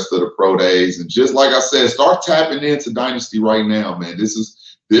all the rest of the pro days. And just like I said, start tapping into Dynasty right now, man. This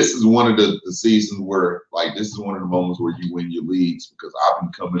is one of the seasons where, like, this is one of the moments where you win your leagues, because I've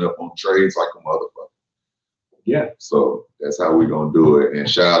been coming up on trades like a motherfucker. Yeah. So that's how we're going to do it. And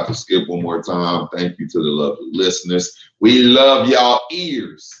shout out to Skip one more time. Thank you to the lovely listeners. We love y'all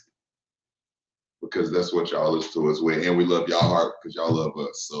ears, because that's what y'all listen to us with. And we love y'all heart because y'all love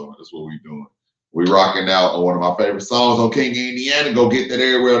us. So that's what we're doing. We rocking out on one of my favorite songs on King of Indiana. Go get that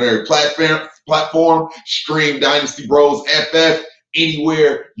everywhere on every platform. Stream Dynasty Bros FF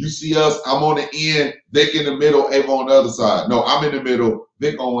anywhere you see us. I'm on the end, Vic in the middle, Ava on the other side. No, I'm in the middle,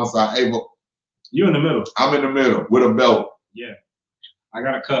 Vic on one side, Ava. You in the middle. I'm in the middle with a belt. Yeah. I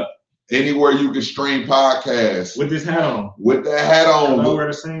got a cup. Anywhere you can stream podcasts. With this hat on. With that hat on. I wear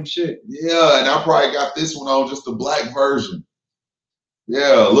the same shit. Yeah, and I probably got this one on, just the black version.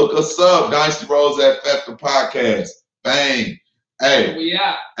 Yeah, look us up, Dynasty Bros FF the podcast. Bang. Hey. We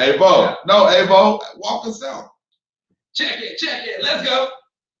out. Hey, Bo. Yeah. No, hey, Bo. Walk us out. Check it. Let's go.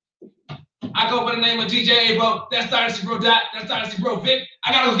 I go by the name of DJ Abo. That's Dynasty Bro Dot. That's Dynasty Bro Vic.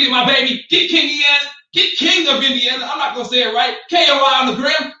 I gotta go get my baby. Get King of Indiana. Get King of Indiana. I'm not gonna say it right. KOI on the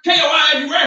gram. KOI